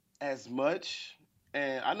practice as much.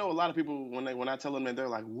 And I know a lot of people when I tell them that, they're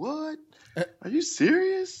like, "What? Are you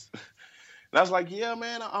serious?" And I was like, "Yeah,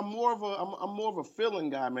 man. I'm more of a feeling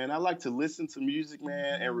guy, man. I like to listen to music,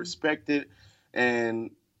 man, and respect it, and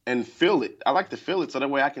feel it. I like to feel it so that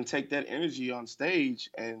way I can take that energy on stage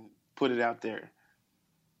and put it out there.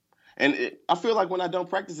 And I feel like when I don't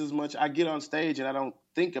practice as much, I get on stage and I don't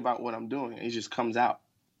think about what I'm doing. It just comes out,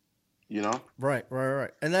 you know? Right.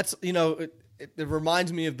 And that's, you know, it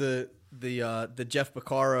reminds me of the Jeff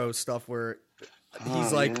Beccaro stuff where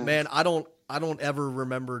he's like, yeah. man, I don't ever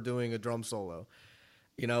remember doing a drum solo.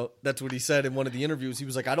 You know, that's what he said in one of the interviews. He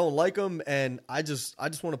was like, I don't like them, and I just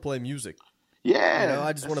want to play music. Yeah. You know,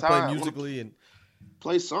 I just want to play musically and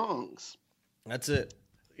play songs. That's it.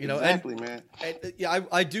 You know, exactly, man. And, yeah,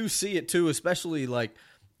 I do see it too, especially like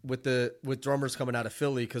with drummers coming out of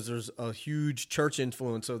Philly, because there's a huge church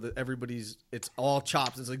influence, so that it's all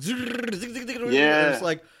chops. It's like, yeah, it's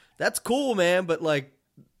like, that's cool, man, but like,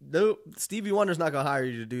 no, Stevie Wonder's not gonna hire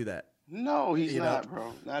you to do that. No, he's not,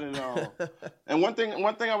 bro. Not at all. And one thing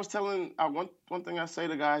I was telling, one thing I say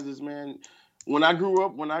to guys is, man, when I grew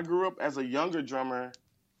up as a younger drummer,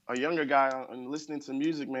 a younger guy, and listening to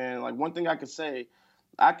music, man, like one thing I could say,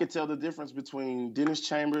 I could tell the difference between Dennis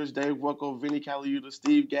Chambers, Dave Weckl, Vinnie Colaiuta,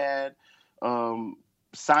 Steve Gadd,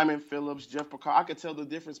 Simon Phillips, Jeff Beccaro. I could tell the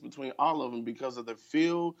difference between all of them because of the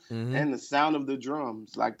feel and the sound of the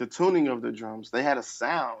drums, like the tuning of the drums. They had a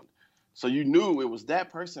sound. So you knew it was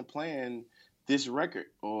that person playing this record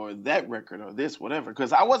or that record or this, whatever.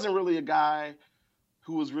 Because I wasn't really a guy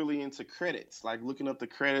who was really into credits, like looking up the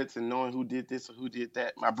credits and knowing who did this or who did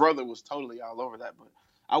that. My brother was totally all over that, but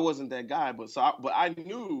I wasn't that guy. But I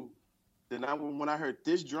knew that when I heard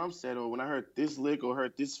this drum set or when I heard this lick or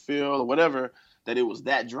heard this fill or whatever, that it was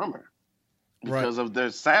that drummer because of their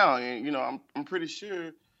sound. And, you know, I'm pretty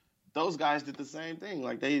sure those guys did the same thing.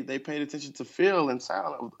 Like they paid attention to feel and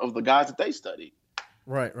sound of the guys that they studied.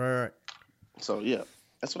 Right. So yeah,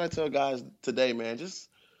 that's what I tell guys today, man. Just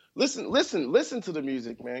listen to the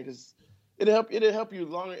music, man, because it'll help you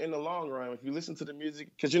longer in the long run if you listen to the music.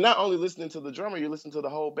 Because you're not only listening to the drummer, you listen to the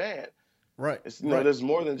whole band. Right. It's, there's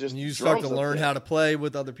more than just and you drums start to learn how to play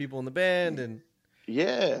with other people in the band, and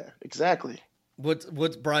yeah, exactly.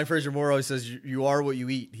 What Brian Fraser Moore always says, you are what you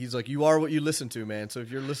eat. He's like, you are what you listen to, man. So if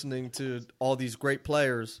you're listening to all these great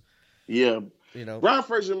players, yeah, Brian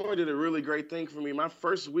Fraser Moore did a really great thing for me. My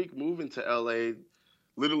first week moving to LA,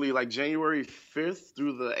 literally like January 5th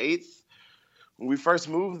through the 8th, when we first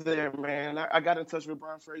moved there, man, I got in touch with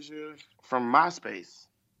Brian Fraser from MySpace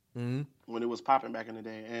when it was popping back in the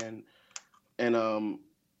day, and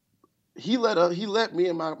he let me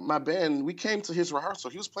and my band. We came to his rehearsal.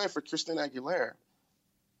 He was playing for Christina Aguilera,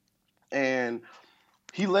 and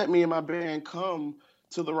he let me and my band come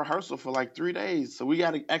to the rehearsal for like 3 days. So we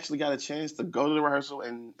actually got a chance to go to the rehearsal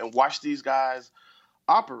and watch these guys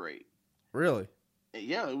operate. Really?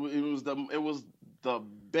 Yeah, it was the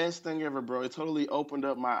best thing ever, bro. It totally opened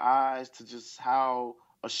up my eyes to just how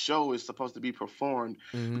a show is supposed to be performed.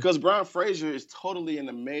 Because Brian Fraser is totally an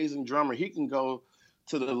amazing drummer. He can go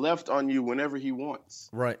to the left on you whenever he wants.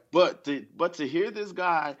 Right. But to hear this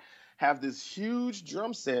guy have this huge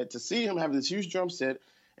drum set, to see him have this huge drum set,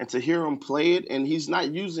 and to hear him play it, and he's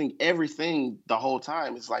not using everything the whole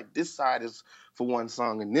time. It's like this side is for one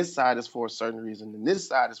song, and this side is for a certain reason, and this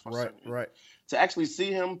side is for a certain reason. Right. To actually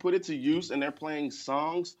see him put it to use, and they're playing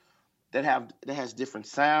songs that has different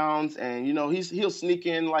sounds, and he'll sneak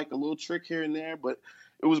in like a little trick here and there, but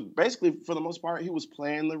it was basically, for the most part, he was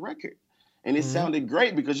playing the record. And it sounded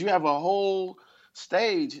great because you have a whole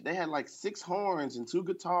stage. They had like 6 horns and 2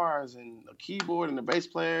 guitars and a keyboard and a bass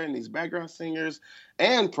player and these background singers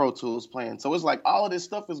and Pro Tools playing. So it's like all of this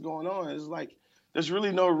stuff is going on. It's like there's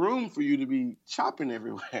really no room for you to be chopping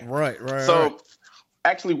everywhere. Right. So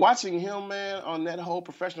actually watching him, man, on that whole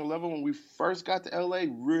professional level when we first got to LA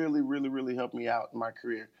really, really, really helped me out in my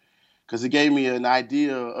career because it gave me an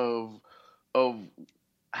idea of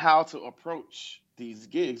how to approach these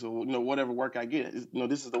gigs or whatever work I get.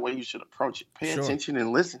 This is the way you should approach it. Pay attention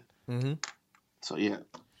and listen. So yeah,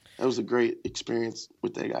 that was a great experience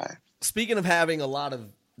with that guy. Speaking of having a lot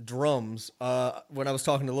of drums, when I was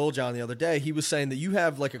talking to Lil Jon the other day, he was saying that you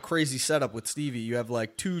have like a crazy setup with Stevie. You have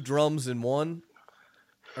like 2 drums in one.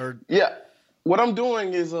 Yeah, what I'm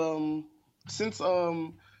doing is since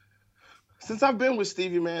I've been with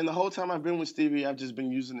Stevie, man, the whole time I've been with Stevie, I've just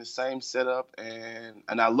been using the same setup, and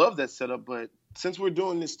I love that setup. But since we're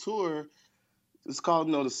doing this tour, it's called,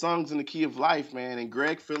 the Songs in the Key of Life, man. And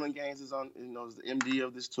Greg Fillinganes is on, is the MD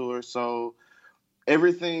of this tour. So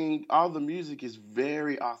everything, all the music is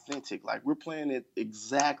very authentic. Like we're playing it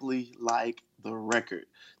exactly like the record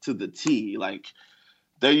to the T. Like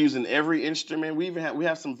they're using every instrument. We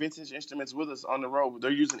have some vintage instruments with us on the road.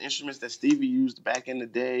 They're using instruments that Stevie used back in the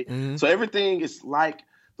day. So everything is like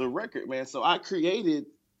the record, man. So I created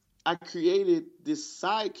this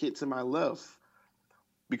side kit to my left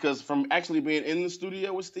because from actually being in the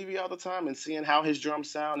studio with Stevie all the time and seeing how his drums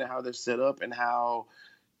sound and how they're set up and how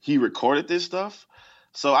he recorded this stuff.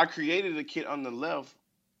 So I created a kit on the left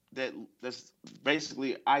that's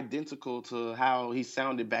basically identical to how he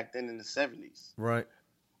sounded back then in the 70s. Right.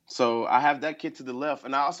 So I have that kit to the left,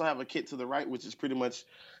 and I also have a kit to the right, which is pretty much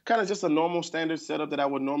kind of just a normal standard setup that I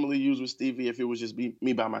would normally use with Stevie if it was just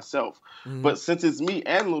me by myself. But since it's me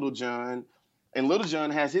and Lil Jon, and Lil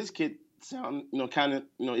Jon has his kit sound,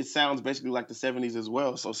 it sounds basically like the 70s as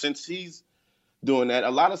well. So since he's doing that,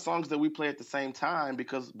 a lot of songs that we play at the same time,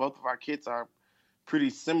 because both of our kits are pretty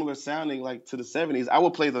similar sounding like to the 70s, I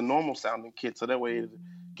will play the normal sounding kit so that way it'll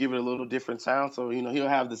give it a little different sound. So, he'll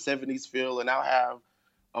have the 70s feel and I'll have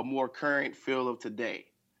a more current feel of today.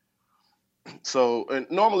 So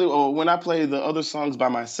normally when I play the other songs by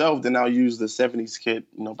myself, then I'll use the 70s kit,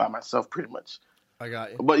 by myself pretty much. I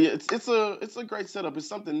got you. But yeah, it's a great setup. It's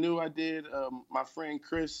something new I did. My friend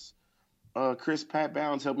Chris Pat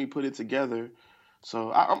Bounds helped me put it together.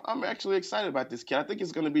 So I'm actually excited about this kit. I think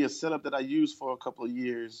it's going to be a setup that I use for a couple of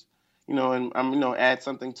years, and I'm add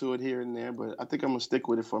something to it here and there. But I think I'm gonna stick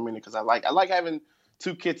with it for a minute because I like having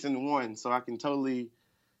 2 kits in one, so I can totally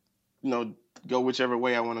go whichever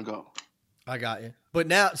way I want to go. I got you. But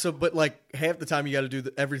like half the time you got to do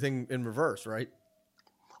everything in reverse, right?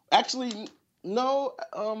 Actually, no.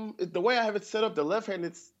 The way I have it set up, the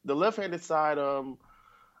left-handed side.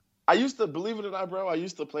 I used to, believe it or not, bro, I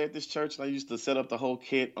used to play at this church and I used to set up the whole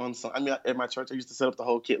kit at my church I used to set up the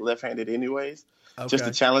whole kit left-handed anyways, just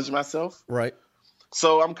to challenge myself. Right.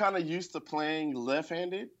 So I'm kind of used to playing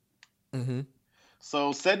left-handed.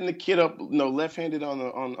 So setting the kit up, left-handed on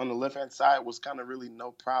the left-hand side was kind of really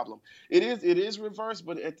no problem. It is reversed,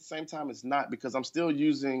 but at the same time, it's not because I'm still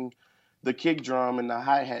using the kick drum and the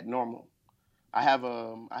hi-hat normal. I have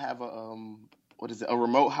a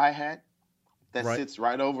remote hi-hat that sits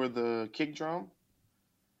right over the kick drum.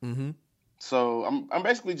 Mm-hmm. So I'm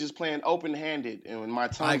basically just playing open-handed, and my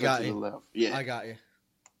tongues are to the left. Yeah, I got you.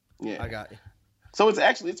 Yeah, I got you. So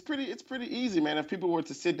it's pretty easy, man. If people were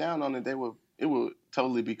to sit down on it, it would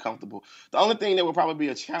totally be comfortable. The only thing that would probably be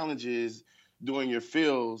a challenge is doing your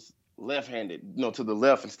fills left-handed, to the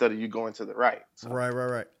left instead of you going to the right. So.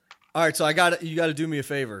 Right. All right, so you got to do me a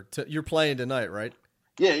favor. You're playing tonight, right?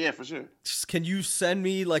 Yeah, for sure. Can you send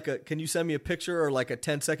me a picture or like a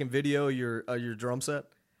 10-second video of your drum set?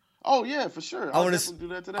 Oh yeah, for sure. I'll definitely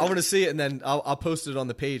do that today. I want to see it, and then I'll post it on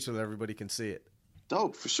the page so that everybody can see it.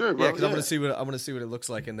 Dope, for sure, bro. Yeah, because I want to see what it looks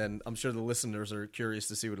like, and then I'm sure the listeners are curious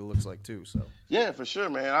to see what it looks like too. So yeah, for sure,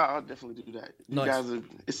 man. I'll definitely do that. You nice. guys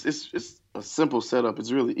it's a simple setup.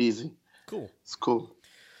 It's really easy. Cool. It's cool.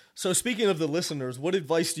 So speaking of the listeners, what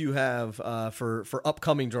advice do you have for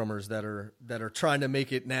upcoming drummers that are trying to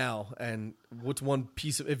make it now? And what's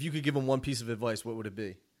if you could give them one piece of advice, what would it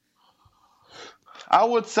be? I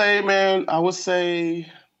would say, man,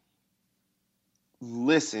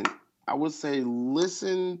 listen. I would say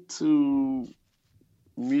listen to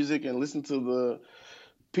music and listen to the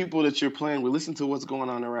people that you're playing with. Listen to what's going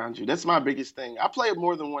on around you. That's my biggest thing. I play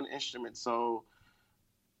more than one instrument, so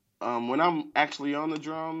when I'm actually on the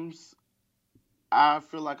drums, I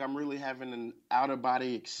feel like I'm really having an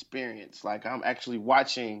out-of-body experience. Like I'm actually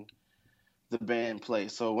watching the band play.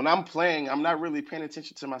 So when I'm playing, I'm not really paying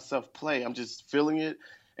attention to myself play. I'm just feeling it,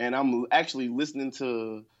 and I'm actually listening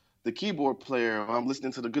to the keyboard player, or I'm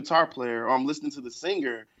listening to the guitar player, or I'm listening to the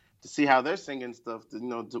singer to see how they're singing stuff,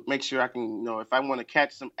 to make sure I can, if I want to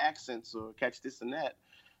catch some accents or catch this and that,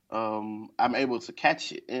 I'm able to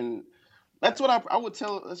catch it. And that's what I would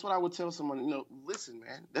tell someone, listen,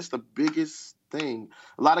 man, that's the biggest thing.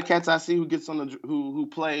 A lot of cats I see who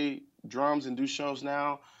play drums and do shows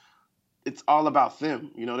now, it's all about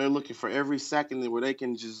them. They're looking for every second where they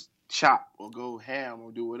can just chop or go ham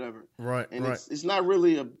or do whatever. Right. And it's not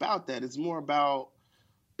really about that. It's more about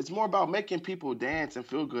making people dance and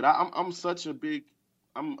feel good. I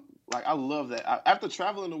love that. After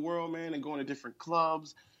traveling the world, man, and going to different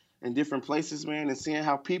clubs and different places, man, and seeing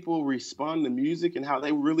how people respond to music and how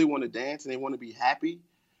they really want to dance and they want to be happy.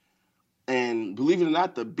 And believe it or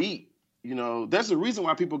not, the beat, there's a reason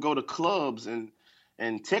why people go to clubs and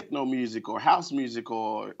techno music or house music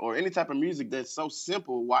or any type of music that's so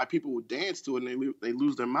simple, why people would dance to it and they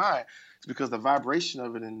lose their mind. It's because the vibration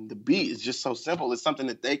of it and the beat is just so simple. It's something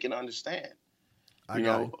that they can understand.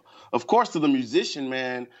 Of course, to the musician,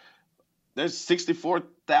 man, there's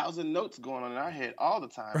 64,000 notes going on in our head all the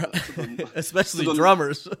time. Right. Especially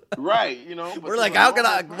drummers. Right, We're like,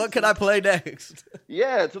 what can I play next?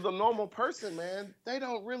 Yeah, to the normal person, man, they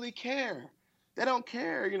don't really care. They don't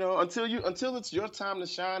care, until it's your time to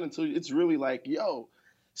shine, until it's really like, yo,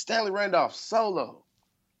 Stanley Randolph solo.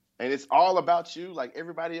 And it's all about you, like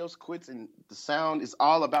everybody else quits and the sound is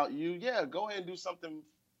all about you. Yeah, go ahead and do something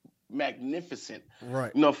magnificent.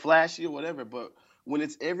 Right. Flashy or whatever. But when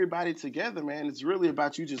it's everybody together, man, it's really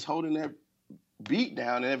about you just holding that beat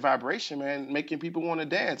down and that vibration, man, making people want to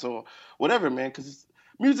dance or whatever, man, because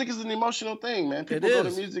music is an emotional thing, man. People go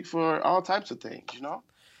to music for all types of things,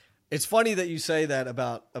 It's funny that you say that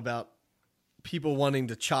about people wanting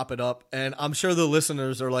to chop it up, and I'm sure the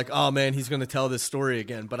listeners are like, "Oh man, he's going to tell this story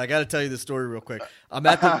again." But I got to tell you this story real quick. I'm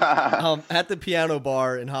at the at the piano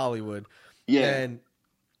bar in Hollywood, and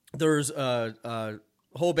there's a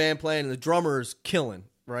whole band playing, and the drummer's killing,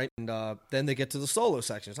 right? And then they get to the solo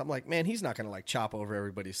sections. I'm like, man, he's not going to like chop over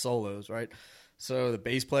everybody's solos, right? So the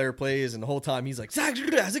bass player plays, and the whole time he's like,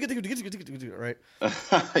 right?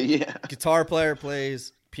 Yeah. Guitar player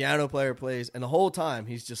plays. Piano player plays, and the whole time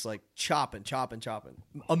he's just like chopping.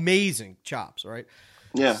 Amazing chops, right?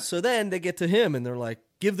 Yeah. So then they get to him, and they're like,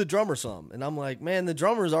 give the drummer some. And I'm like, man, the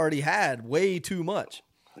drummer's already had way too much.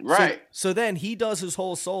 Right. So then he does his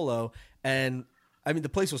whole solo, and I mean, the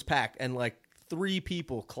place was packed, and like 3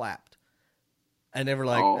 people clapped. And they were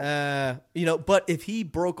like, but if he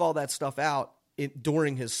broke all that stuff out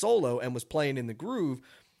during his solo and was playing in the groove,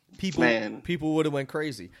 people would have went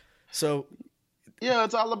crazy. So... yeah,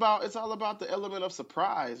 it's all about the element of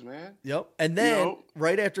surprise, man. Yep. And then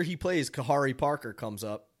right after he plays, Kahari Parker comes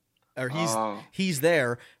up, or he's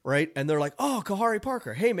there, right? And they're like, "Oh, Kahari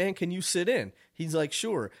Parker, hey man, can you sit in?" He's like,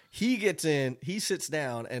 "Sure." He gets in, he sits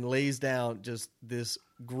down and lays down just this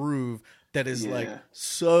groove that is Yeah. like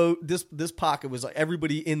so. This pocket was like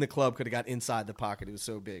everybody in the club could have got inside the pocket. It was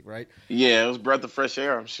so big, right? Yeah, it was breath of fresh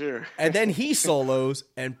air, I'm sure. And then he solos,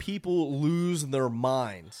 and people lose their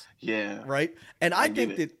minds, Yeah. right? And I get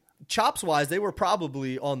think it. that chops wise, they were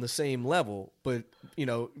probably on the same level, but you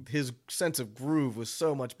know, his sense of groove was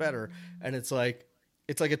so much better, and it's like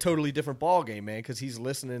a totally different ball game, man, because he's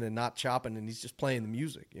listening and not chopping, and he's just playing the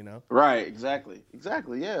music, you know? Right, exactly.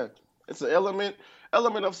 Exactly, yeah. It's an element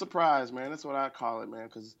of surprise, man. That's what I call it, man,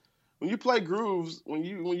 because when you play grooves, when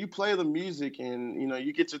you play the music and, you know,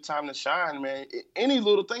 you get your time to shine, man, any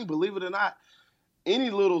little thing, believe it or not,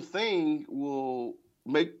 any little thing will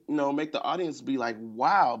make the audience be like,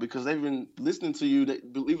 wow, because they've been listening to you.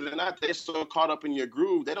 That, believe it or not, they're so caught up in your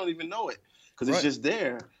groove, they don't even know it because it's Right. just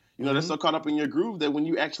there. You know, they're so caught up in your groove that when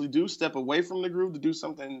you actually do step away from the groove to do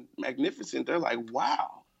something magnificent, they're like,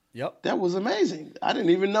 wow, Yep. that was amazing. I didn't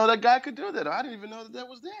even know that guy could do that. I didn't even know that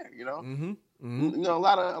was there, you know? You know, a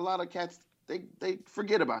lot of cats, they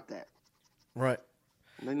forget about that. Right.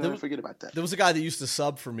 They never forget about that. There was a guy that used to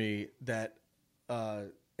sub for me that,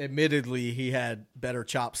 admittedly, he had better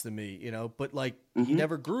chops than me, you know, but like he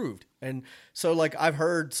never grooved. And so like I've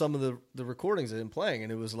heard some of the recordings of him playing,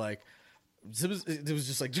 and it was like, it was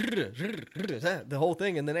just like the whole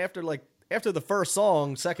thing. And then after the first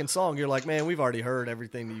song, second song, you're like, man, we've already heard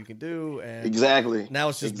everything that you can do. And Exactly. now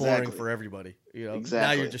it's just boring for everybody, you know? Exactly.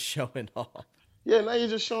 Now you're just showing off. Yeah, now you're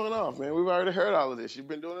just showing off, man. We've already heard all of this. You've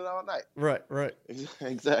been doing it all night. Right.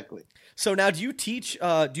 Exactly. So now do you teach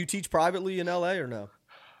privately in LA or no?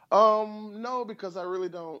 No, because I really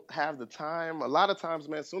don't have the time. A lot of times,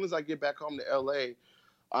 man, as soon as I get back home to LA,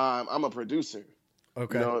 I'm a producer.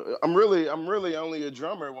 Okay. You know, I'm really only a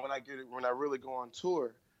drummer when I really go on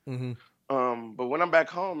tour. But when I'm back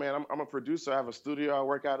home, man, I'm a producer. I have a studio I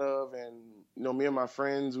work out of, and you know, me and my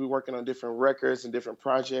friends, we working on different records and different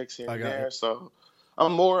projects here and there. So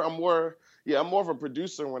I'm more of a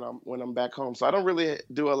producer when I'm back home. So I don't really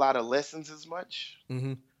do a lot of lessons as much.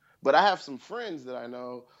 But I have some friends that I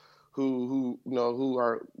know who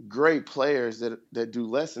are great players that do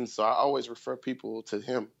lessons. So I always refer people to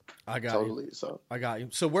him. I got totally. you. So I got you.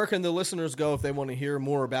 So where can the listeners go if they want to hear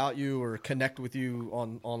more about you or connect with you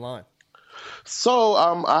online? So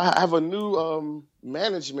I have a new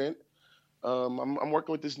management. I'm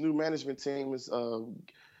working with this new management team. It's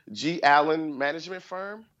G. Allen Management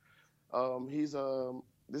Firm.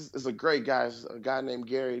 This is a great guy. It's a guy named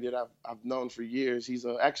Gary that I've known for years. He's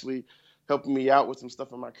actually helping me out with some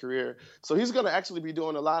stuff in my career. So he's going to actually be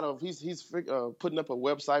doing a lot of. He's putting up a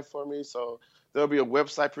website for me. So there'll be a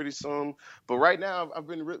website pretty soon. But right now, I've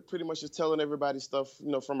been pretty much just telling everybody stuff,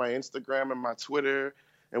 you know, from my Instagram and my Twitter.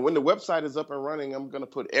 And when the website is up and running, I'm going to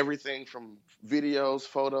put everything from videos,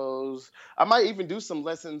 photos. I might even do some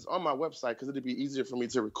lessons on my website because it'd be easier for me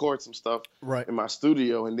to record some stuff in my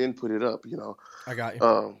studio and then put it up, you know. I got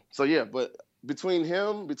you. So, yeah, but between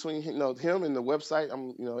him and the website,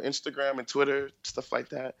 I'm, you know, Instagram and Twitter, stuff like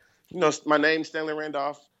that. You know, my name's Stanley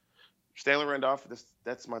Randolph. Stanley Randolph,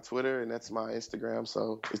 that's my Twitter and that's my Instagram.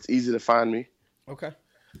 So it's easy to find me. Okay.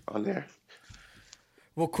 On there.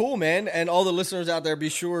 Well, cool, man. And all the listeners out there, be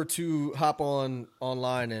sure to hop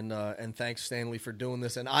online and thanks Stanley for doing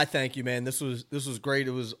this. And I thank you, man. This was great.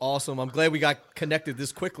 It was awesome. I'm glad we got connected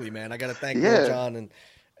this quickly, man. I got to thank Lil Jon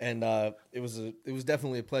and it was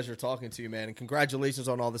definitely a pleasure talking to you, man. And congratulations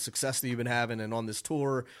on all the success that you've been having and on this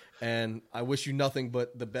tour. And I wish you nothing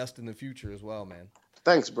but the best in the future as well, man.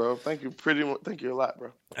 Thanks, bro. Thank you Thank you a lot,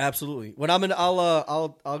 bro. Absolutely. When I'm in,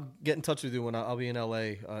 I'll get in touch with you when I'll be in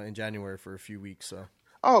LA in January for a few weeks. So.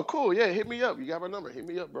 Oh, cool. Yeah, hit me up. You got my number. Hit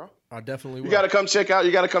me up, bro. I definitely will. You got to come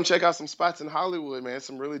check out some spots in Hollywood, man.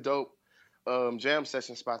 Some really dope jam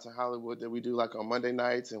session spots in Hollywood that we do like on Monday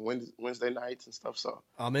nights and Wednesday nights and stuff. So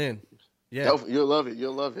I'm in. Yeah. You'll love it.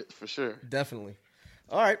 You'll love it for sure. Definitely.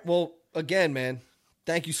 All right. Well, again, man,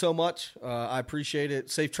 thank you so much. I appreciate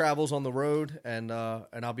it. Safe travels on the road, and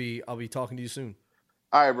I'll be talking to you soon.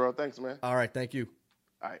 All right, bro. Thanks, man. All right. Thank you.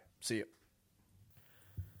 All right. See you.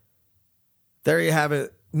 There you have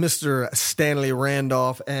it, Mr. Stanley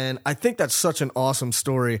Randolph. And I think that's such an awesome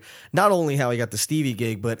story. Not only how he got the Stevie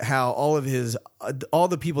gig, but how all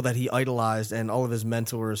the people that he idolized and all of his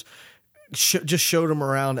mentors just showed him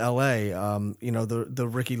around LA. You know, the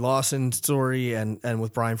Ricky Lawson story and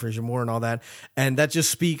with Brian Fraser Moore and all that. And that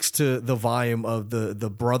just speaks to the volume of the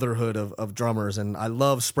brotherhood of drummers. And I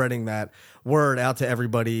love spreading that word out to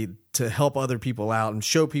everybody to help other people out and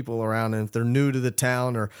show people around. And if they're new to the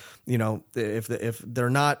town, or, you know, if they're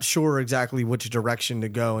not sure exactly which direction to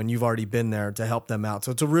go and you've already been there, to help them out.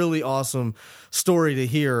 So it's a really awesome story to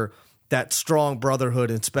hear, that strong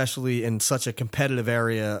brotherhood, especially in such a competitive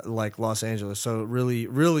area like Los Angeles. So it really,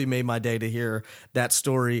 really made my day to hear that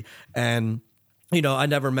story. And I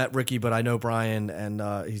never met Ricky, but I know Brian, and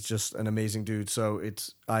he's just an amazing dude. So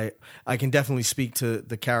I can definitely speak to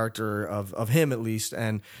the character of him at least,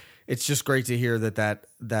 and it's just great to hear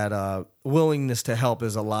that willingness to help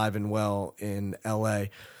is alive and well in LA.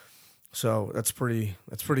 So that's pretty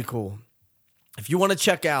cool. If you want to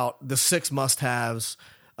check out the 6 must-haves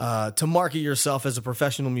to market yourself as a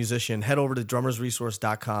professional musician, head over to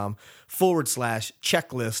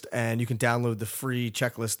drummersresource.com/checklist, and you can download the free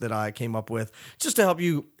checklist that I came up with just to help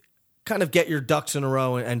you kind of get your ducks in a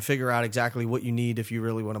row and figure out exactly what you need if you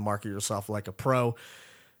really want to market yourself like a pro.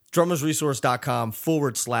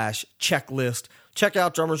 drummersresource.com/checklist. Check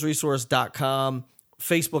out drummersresource.com,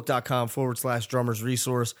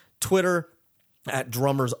 facebook.com/drummersresource, Twitter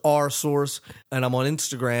 @drummersrsource, and I'm on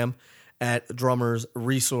Instagram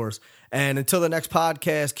 @drummersresource. And until the next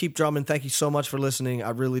podcast, keep drumming. Thank you so much for listening. I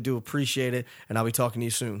really do appreciate it, and I'll be talking to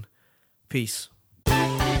you soon. Peace.